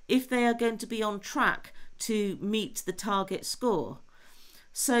if they are going to be on track to meet the target score.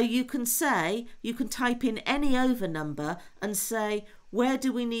 So you can type in any over number and say, where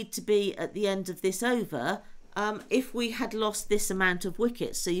do we need to be at the end of this over if we had lost this amount of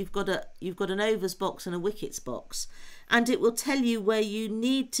wickets? So you've got an overs box and a wickets box, and it will tell you where you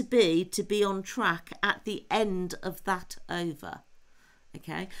need to be on track at the end of that over.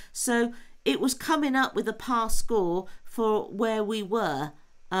 Okay, so it was coming up with a pass score for where we were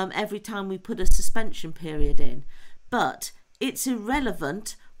every time we put a suspension period in, but it's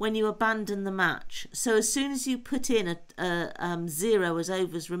irrelevant when you abandon the match. So as soon as you put in a 0 as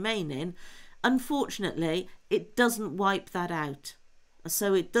overs remaining, unfortunately it doesn't wipe that out.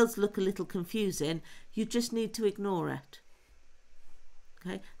 So it does look a little confusing. You just need to ignore it.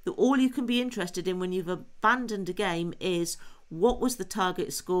 Okay, all you can be interested in when you've abandoned a game is what was the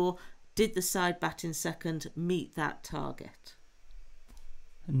target score, did the side batting second meet that target?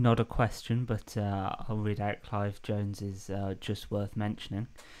 Not a question, but I'll read out Clive Jones's just worth mentioning.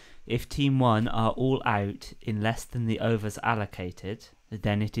 If Team 1 are all out in less than the overs allocated,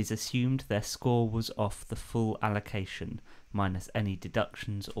 then it is assumed their score was off the full allocation, minus any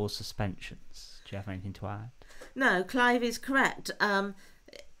deductions or suspensions. Do you have anything to add? No, Clive is correct.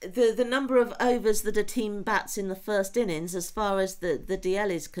 The number of overs that a team bats in the first innings, as far as the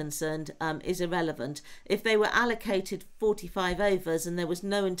DL is concerned, is irrelevant. If they were allocated 45 overs and there was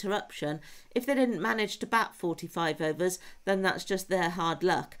no interruption, if they didn't manage to bat 45 overs, then that's just their hard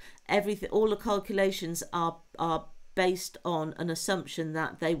luck. All the calculations are based on an assumption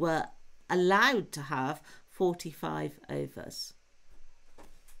that they were allowed to have 45 overs.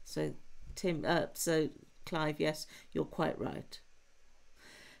 So Clive, yes, you're quite right.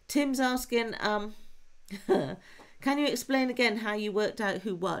 Tim's asking, can you explain again how you worked out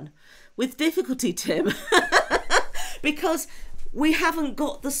who won? With difficulty, Tim, because we haven't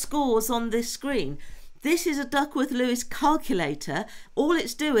got the scores on this screen. This is a Duckworth Lewis calculator. All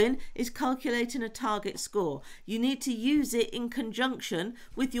it's doing is calculating a target score. You need to use it in conjunction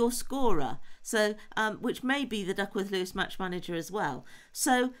with your scorer, so which may be the Duckworth Lewis match manager as well.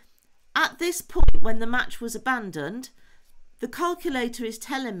 So at this point, when the match was abandoned, the calculator is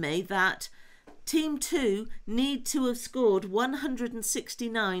telling me that Team 2 need to have scored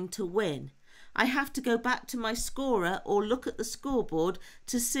 169 to win. I have to go back to my scorer or look at the scoreboard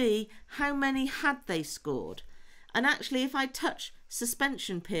to see how many had they scored. And actually, if I touch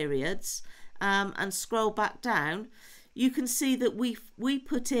suspension periods and scroll back down, you can see that we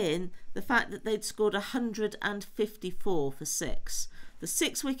put in the fact that they'd scored 154 for 6. The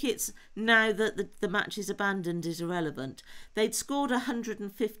 6 wickets, now that the match is abandoned, is irrelevant. They'd scored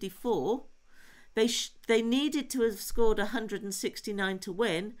 154. They needed to have scored 169 to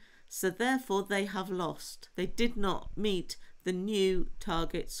win, so therefore they have lost. They did not meet the new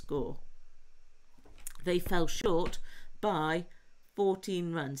target score. They fell short by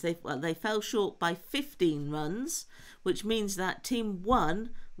 14 runs. They fell short by 15 runs, which means that Team 1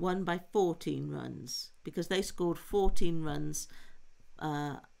 won by 14 runs because they scored 14 runs,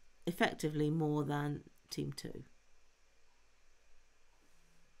 effectively more than Team 2.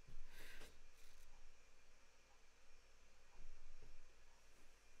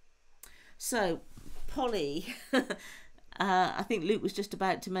 So, Polly, I think Luke was just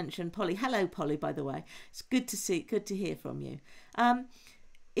about to mention Polly. Hello, Polly, by the way. It's good to hear from you.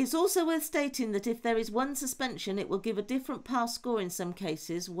 It's also worth stating that if there is one suspension, it will give a different pass score in some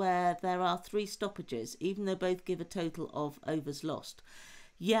cases where there are 3 stoppages, even though both give a total of overs lost.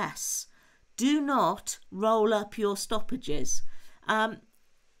 Yes, do not roll up your stoppages.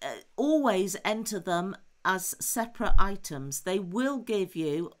 Always enter them as separate items. They will give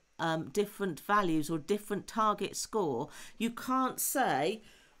you different values or different target score. You can't say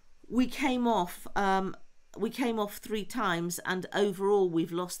we came off 3 times and overall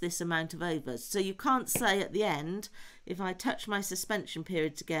we've lost this amount of overs. So you can't say at the end, if I touch my suspension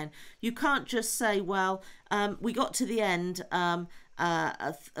periods again, you can't just say, well, we got to the end of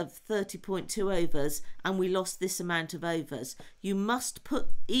 30.2 overs and we lost this amount of overs. You must put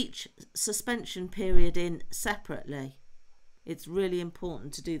each suspension period in separately. It's really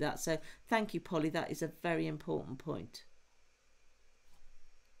important to do that. So thank you, Polly. That is a very important point.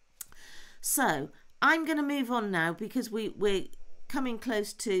 So I'm going to move on now because we're coming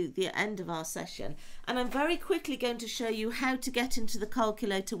close to the end of our session, and I'm very quickly going to show you how to get into the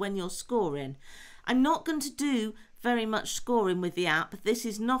calculator when you're scoring. I'm not going to do very much scoring with the app. This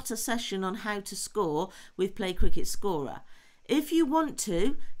is not a session on how to score with Play Cricket Scorer. If you want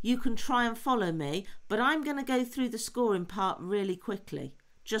to, you can try and follow me, but I'm going to go through the scoring part really quickly,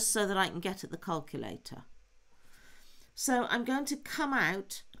 just so that I can get at the calculator. So I'm going to come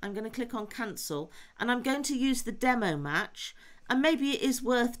out, I'm going to click on cancel, and I'm going to use the demo match. And maybe it is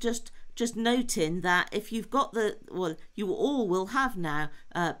worth just noting that if you've got you all will have now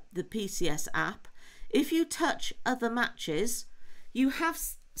the PCS app. If you touch other matches, you have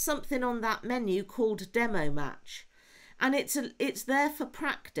something on that menu called demo match. And it's there for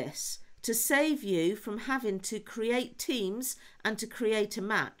practice, to save you from having to create teams and to create a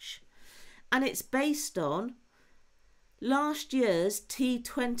match. And it's based on last year's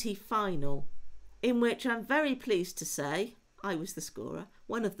T20 final, in which I'm very pleased to say, I was the scorer,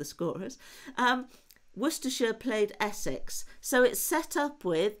 one of the scorers, Worcestershire played Essex. So it's set up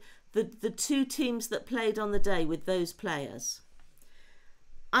with the 2 teams that played on the day with those players.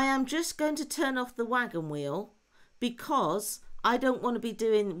 I am just going to turn off the wagon wheel because I don't want to be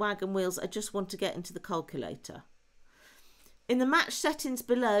doing wagon wheels. I just want to get into the calculator. In the match settings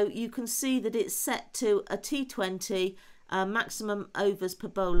below, you can see that it's set to a T20, maximum overs per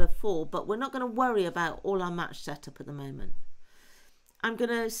bowler 4, but we're not going to worry about all our match setup at the moment. I'm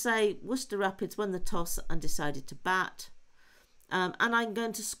going to say Worcester Rapids won the toss and decided to bat. And I'm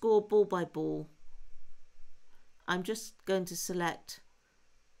going to score ball by ball. I'm just going to select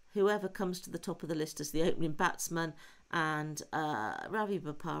whoever comes to the top of the list as the opening batsman, and Ravi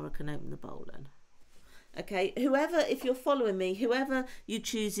Bopara can open the bowling. Okay, whoever, if you're following me, whoever you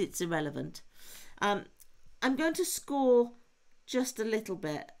choose, it's irrelevant. I'm going to score just a little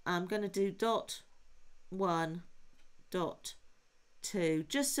bit. I'm going to do .1, .2,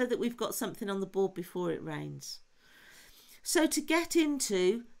 just so that we've got something on the board before it rains. So to get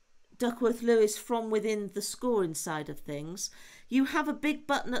into Duckworth Lewis from within the scoring side of things, you have a big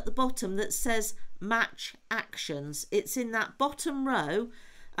button at the bottom that says Match Actions. It's in that bottom row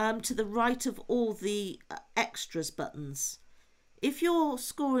to the right of all the extras buttons. If you're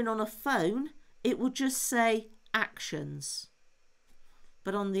scoring on a phone, it will just say Actions.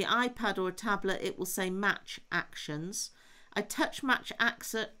 But on the iPad or a tablet, it will say Match Actions. I touch Match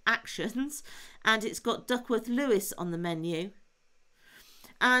Actions and it's got Duckworth Lewis on the menu.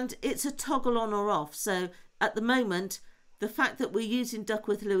 And it's a toggle on or off. So at the moment, the fact that we're using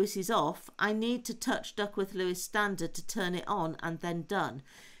Duckworth Lewis is off. I need to touch Duckworth Lewis Standard to turn it on, and then done.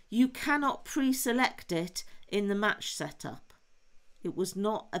 You cannot pre-select it in the match setup. It was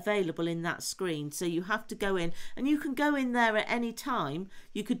not available in that screen. So you have to go in, and you can go in there at any time.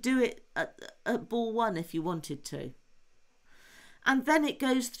 You could do it at ball 1 if you wanted to. And then it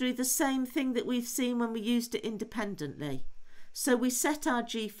goes through the same thing that we've seen when we used it independently. So we set our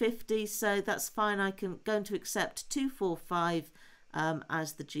G50, so that's fine. I can going to accept 245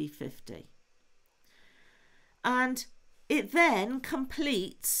 as the G50. And it then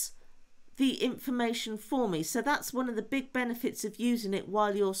completes the information for me. So that's one of the big benefits of using it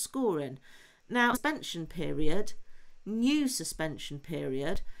while you're scoring. Now, suspension period, new suspension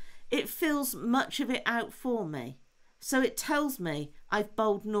period, it fills much of it out for me. So it tells me I've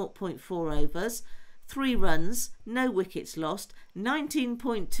bowled 0.4 overs, 3 runs, no wickets lost,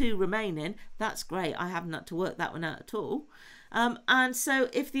 19.2 remaining. That's great. I haven't had to work that one out at all. And so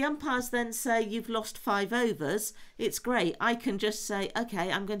if the umpires then say you've lost 5 overs, it's great. I can just say, okay,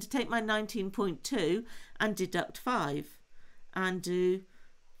 I'm going to take my 19.2 and deduct 5 and do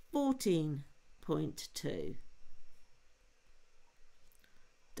 14.2.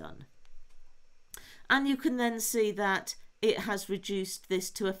 Done. And you can then see that it has reduced this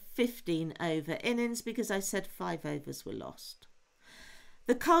to a 15 over innings because I said 5 overs were lost.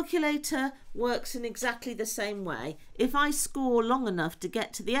 The calculator works in exactly the same way. If I score long enough to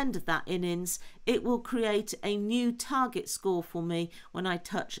get to the end of that innings, it will create a new target score for me when I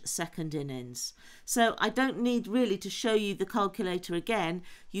touch second innings. So I don't need really to show you the calculator again.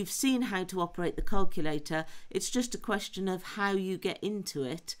 You've seen how to operate the calculator. It's just a question of how you get into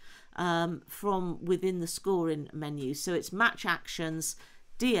it from within the scoring menu. So it's Match Actions,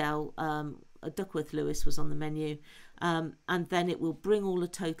 DL, Duckworth Lewis was on the menu, and then it will bring all the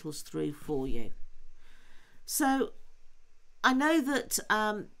totals through for you. So I know that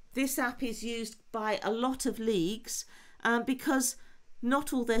this app is used by a lot of leagues because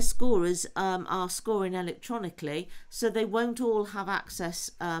not all their scorers are scoring electronically, so they won't all have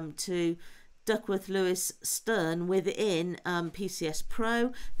access to Duckworth Lewis Stern within PCS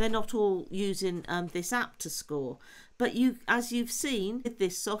Pro. They're not all using this app to score, but as you've seen with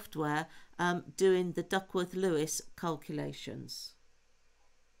this software, doing the Duckworth Lewis calculations.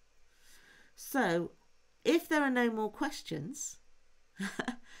 So if there are no more questions,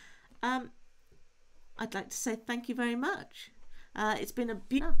 I'd like to say thank you very much. It's been a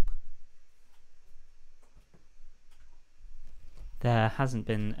beautiful app. There hasn't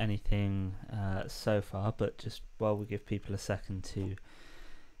been anything so far, but just while we give people a second to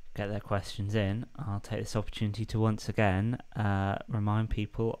get their questions in, I'll take this opportunity to once again remind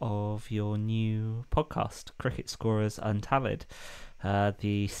people of your new podcast, Cricket Scorers Untallied.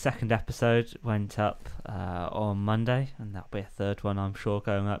 The second episode went up on Monday, and that'll be a third one, I'm sure,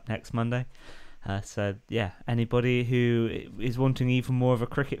 going up next Monday. So yeah, anybody who is wanting even more of a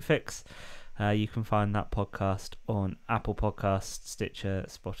cricket fix, you can find that podcast on Apple Podcasts, Stitcher,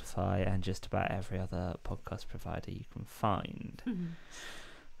 Spotify, and just about every other podcast provider you can find.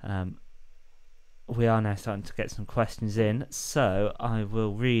 We are now starting to get some questions in, so I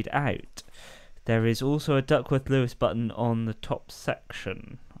will read out. There is also a Duckworth Lewis button on the top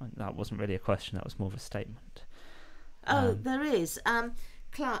section. That wasn't really a question, that was more of a statement. There is.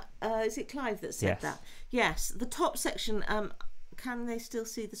 Is it Clive that said that? Yes, the top section. Can they still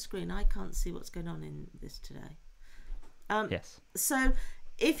see the screen? I can't see what's going on in this today. Yes. So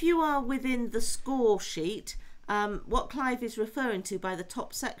if you are within the score sheet, what Clive is referring to by the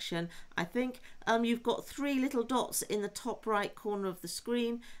top section, I think you've got 3 little dots in the top right corner of the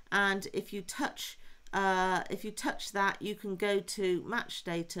screen, and if you touch that, you can go to match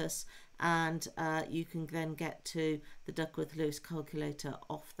status, and you can then get to the Duckworth Lewis calculator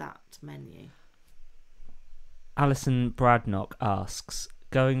off that menu. Alison Bradnock asks,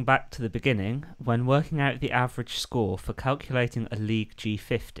 going back to the beginning, when working out the average score for calculating a League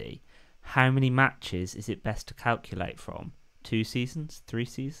G50, how many matches is it best to calculate from? 2 seasons? 3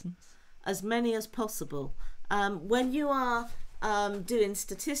 seasons? As many as possible. When you are doing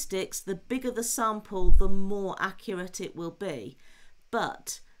statistics, the bigger the sample, the more accurate it will be.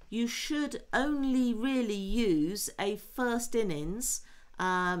 But you should only really use a first innings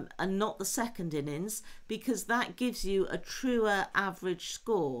and not the second innings, because that gives you a truer average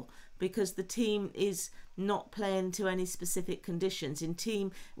score, because the team is not playing to any specific conditions.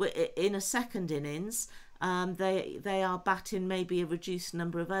 In a second innings, they are batting maybe a reduced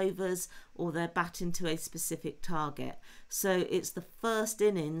number of overs, or they're batting to a specific target. So it's the first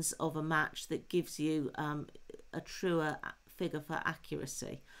innings of a match that gives you a truer figure for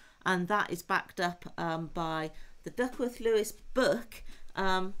accuracy, and that is backed up by the Duckworth Lewis book.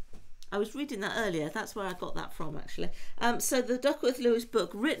 I was reading that earlier, that's where I got that from actually. So the Duckworth Lewis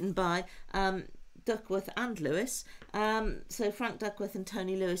book, written by Duckworth and Lewis, so Frank Duckworth and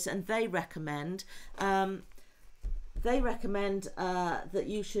Tony Lewis, and they recommend that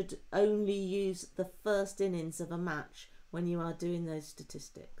you should only use the first innings of a match when you are doing those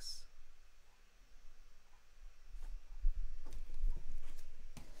statistics.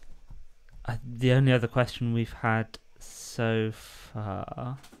 The only other question we've had so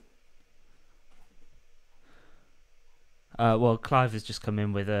far... well, Clive has just come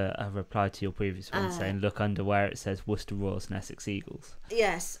in with a reply to your previous one, saying, look under where it says Worcester Royals and Essex Eagles.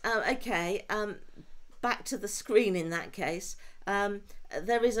 Yes, okay. Back to the screen in that case.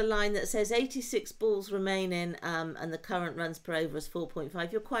 There is a line that says 86 balls remaining, and the current runs per over is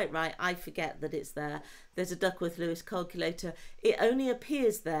 4.5. You're quite right, I forget that it's there. There's a Duckworth Lewis calculator. It only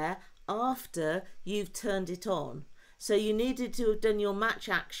appears there after you've turned it on. So you needed to have done your match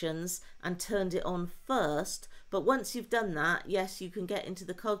actions and turned it on first. But once you've done that, yes, you can get into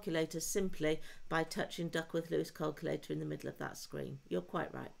the calculator simply by touching Duckworth Lewis calculator in the middle of that screen. You're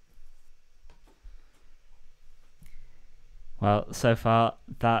quite right. Well, so far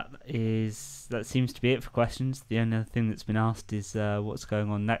that seems to be it for questions. The only other thing that's been asked is what's going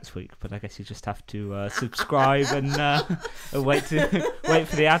on next week, but I guess you just have to subscribe and wait for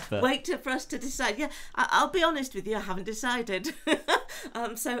the advert. For us to decide. Yeah, I'll be honest with you, I haven't decided.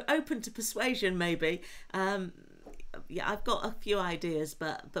 So open to persuasion, maybe. Yeah, I've got a few ideas,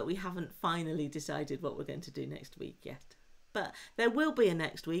 but we haven't finally decided what we're going to do next week yet. But there will be a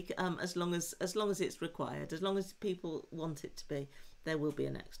next week, as long as it's required, as long as people want it to be, there will be a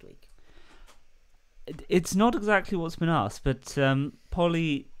next week. It's not exactly what's been asked, but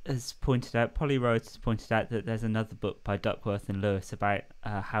Polly Rhodes has pointed out that there's another book by Duckworth and Lewis about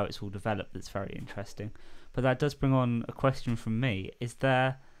how it's all developed that's very interesting. But that does bring on a question from me.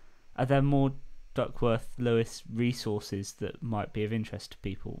 Are there more Duckworth Lewis resources that might be of interest to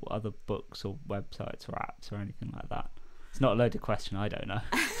people, other books or websites or apps or anything like that? It's not a loaded question, I don't know.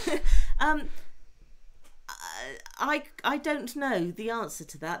 I don't know the answer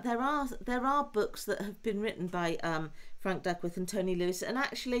to that. There are books that have been written by Frank Duckworth and Tony Lewis, and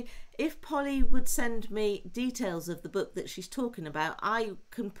actually if Polly would send me details of the book that she's talking about, I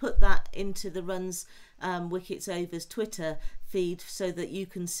can put that into the RunsWktsOvers Twitter feed so that you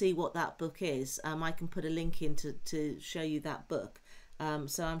can see what that book is. I can put a link in to show you that book.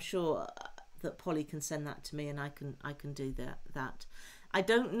 So I'm sure that Polly can send that to me, and I can do that. I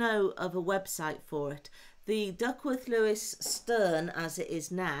don't know of a website for it. The Duckworth Lewis Stern, as it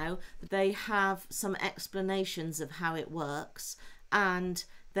is now, they have some explanations of how it works, and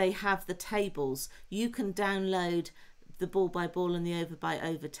they have the tables. You can download the ball by ball and the over by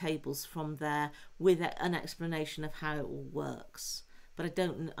over tables from there with an explanation of how it all works. But I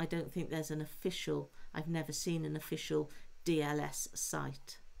don't think there's an official. I've never seen an official DLS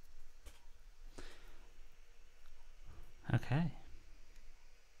site. Okay.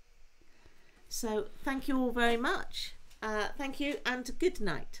 So thank you all very much. Thank you and good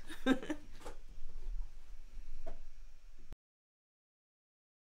night.